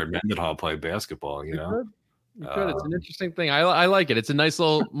Richard Mendenhall played basketball. You know, it's an interesting thing. I like it. It's a nice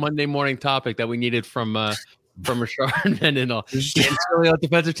little Monday morning topic that we needed from Richard Mendenhall. And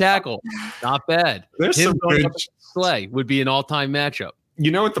defensive tackle, not bad. There's some good Slay would be an all-time matchup.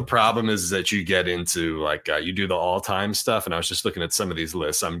 You know what the problem is that you get into you do the all-time stuff, and I was just looking at some of these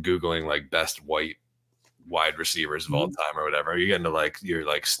lists. I'm googling best white wide receivers of all time or whatever. You get into you're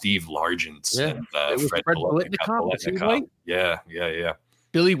Steve Largent and Fred Biletnikoff. Yeah.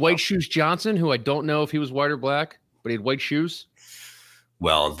 Billy White Shoes Johnson, who I don't know if he was white or black, but he had white shoes.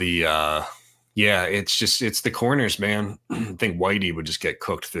 Well, it's the corners, man. I think Whitey would just get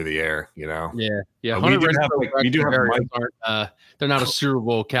cooked through the air, Yeah. We do have they're not a Super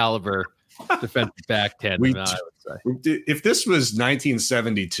Bowl caliber defensive back 10. I would say. If this was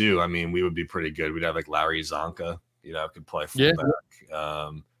 1972, we would be pretty good. We'd have Larry Zonka, could play fullback. Yeah.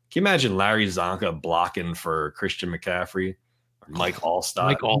 Can you imagine Larry Zonka blocking for Christian McCaffrey or Mike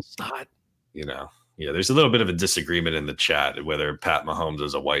Allstott? There's a little bit of a disagreement in the chat whether Pat Mahomes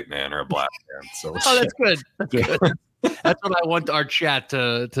is a white man or a black man. So that's good. That's good. That's what I want our chat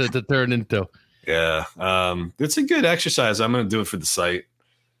to turn into. Yeah, it's a good exercise. I'm going to do it for the site.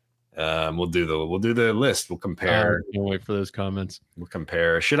 We'll do the list. We'll compare. Can't wait for those comments. We'll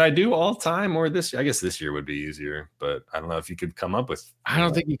compare. Should I do all time or this? I guess this year would be easier, but I don't know if you could come up with. I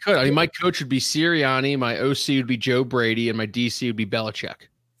don't think you could. My coach would be Sirianni, my OC would be Joe Brady, and my DC would be Belichick.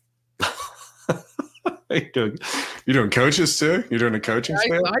 You're doing coaches too? You're doing a coaching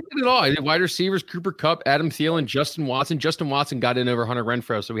staff? I did it all. I did wide receivers, Cooper Kupp, Adam Thielen, Justin Watson. Justin Watson got in over Hunter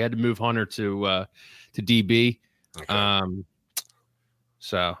Renfrow, so we had to move Hunter to DB. Okay.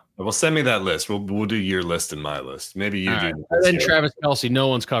 Well, send me that list. We'll do your list and my list. Maybe you do. Right. And then Travis Kelce. No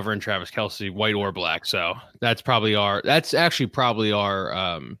one's covering Travis Kelce, white or black. So that's actually probably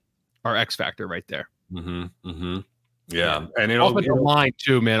our X factor right there. Mm-hmm. Yeah, and offensive line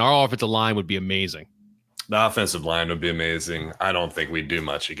too, man. Our offensive line would be amazing. The offensive line would be amazing. I don't think we'd do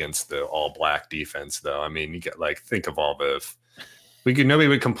much against the all-black defense, though. You get think of all the. Nobody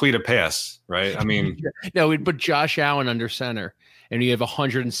would complete a pass, right? No, we'd put Josh Allen under center, and you have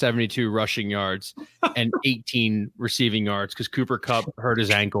 172 rushing yards and 18 receiving yards because Cooper Kupp hurt his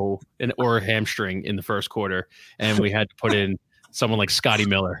ankle or a hamstring in the first quarter, and we had to put in someone like Scotty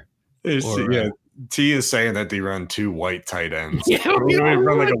Miller. It's T is saying that they run 2 white tight ends. Yeah, we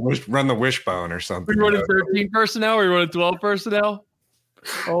run like run the wishbone or something. We running 13 personnel. Or we running 12 personnel.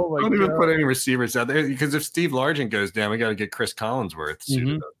 Oh my Don't god! even put any receivers out there because if Steve Largent goes down, we got to get Chris Collinsworth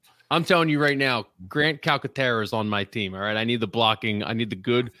suited up. I'm telling you right now, Grant Calcaterra is on my team. All right, I need the blocking. I need the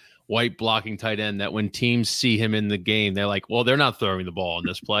good white blocking tight end that when teams see him in the game, they're like, well, they're not throwing the ball on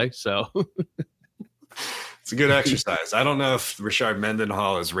this play. So it's a good exercise. I don't know if Richard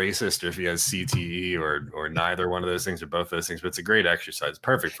Mendenhall is racist or if he has CTE or neither one of those things or both those things, but it's a great exercise.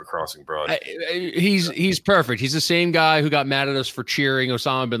 Perfect for crossing broad. He's perfect. He's the same guy who got mad at us for cheering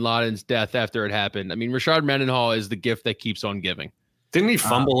Osama bin Laden's death after it happened. I mean, Richard Mendenhall is the gift that keeps on giving. Didn't he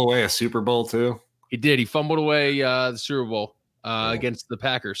fumble away a Super Bowl too? He did. He fumbled away the Super Bowl against the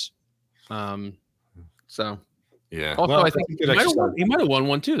Packers. So yeah. Also, well, I think he might have won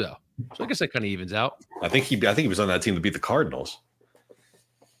one too, though. So I guess that kind of evens out. I think he was on that team to beat the Cardinals.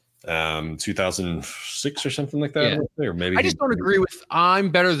 2006 or something like that. Yeah. Or maybe I just don't agree with I'm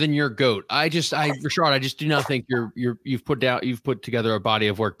better than your GOAT. Rashard, I just do not think you've put together a body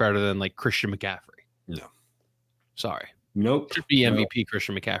of work better than like Christian McCaffrey. No. Sorry. Nope. Should be MVP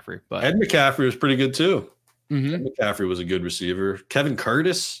Christian McCaffrey, but Ed McCaffrey was pretty good too. Mm-hmm. Ed McCaffrey was a good receiver. Kevin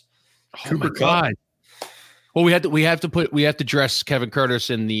Curtis. Oh my God. Well, we have to dress Kevin Curtis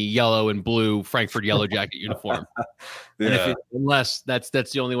in the yellow and blue Frankfurt Yellow Jacket uniform. Yeah. Unless that's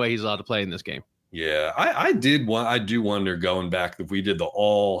the only way he's allowed to play in this game. Yeah, I do wonder going back if we did the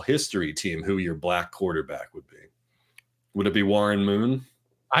all history team, who your black quarterback would be. Would it be Warren Moon?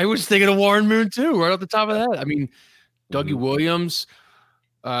 I was thinking of Warren Moon too, right off the top of that. I mean, Dougie Williams,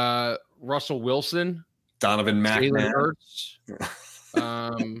 Russell Wilson, Donovan McNabb.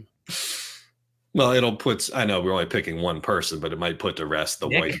 Well, it'll put. I know we're only picking one person, but it might put to rest the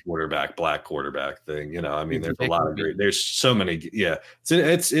white quarterback, black quarterback thing. You know, I mean, there's a lot of great. There's so many. Yeah,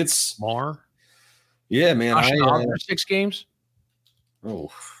 it's Mar. Yeah, man. 6 games. Oh,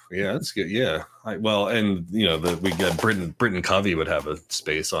 yeah, that's good. Yeah. And you know, we got Britton Covey would have a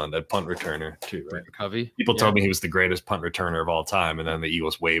space on that punt returner too, right? Covey. People told me he was the greatest punt returner of all time, and then the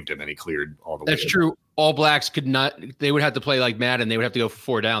Eagles waived him, and he cleared all the way. That's true. All blacks could not. They would have to play like Madden. They would have to go for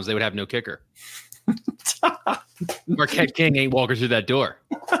 4 downs. They would have no kicker. Marquette King ain't walking through that door.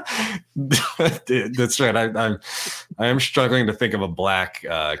 That's right. I am struggling to think of a black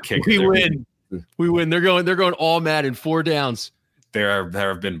kicker. We win. They're going all Madden 4 downs. There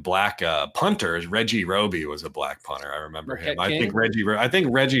have been black punters. Reggie Roby was a black punter. I remember him. I think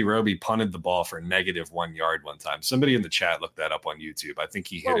Reggie Roby punted the ball for -1 yard one time. Somebody in the chat looked that up on YouTube. I think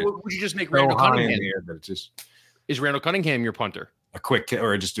he hit it. Would you just make Randall Cunningham? Just is Randall Cunningham your punter? A quick kick,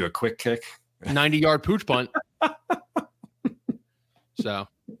 or just do a quick kick? 90-yard pooch punt. So,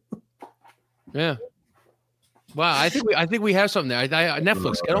 yeah. Wow, I think we have something there.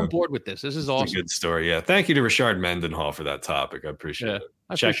 Netflix, get on board with this. This is awesome. It's a good story. Yeah, thank you to Richard Mendenhall for that topic. I appreciate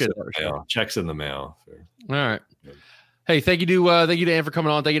it. Checks in the mail. All right. Hey, thank you to Ann for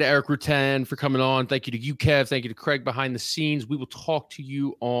coming on. Thank you to Erik Rutan for coming on. Thank you to you, Kev. Thank you to Craig behind the scenes. We will talk to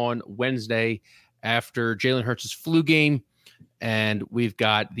you on Wednesday after Jalen Hurts' flu game, and we've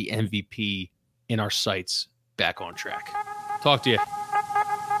got the MVP in our sights back on track. Talk to you.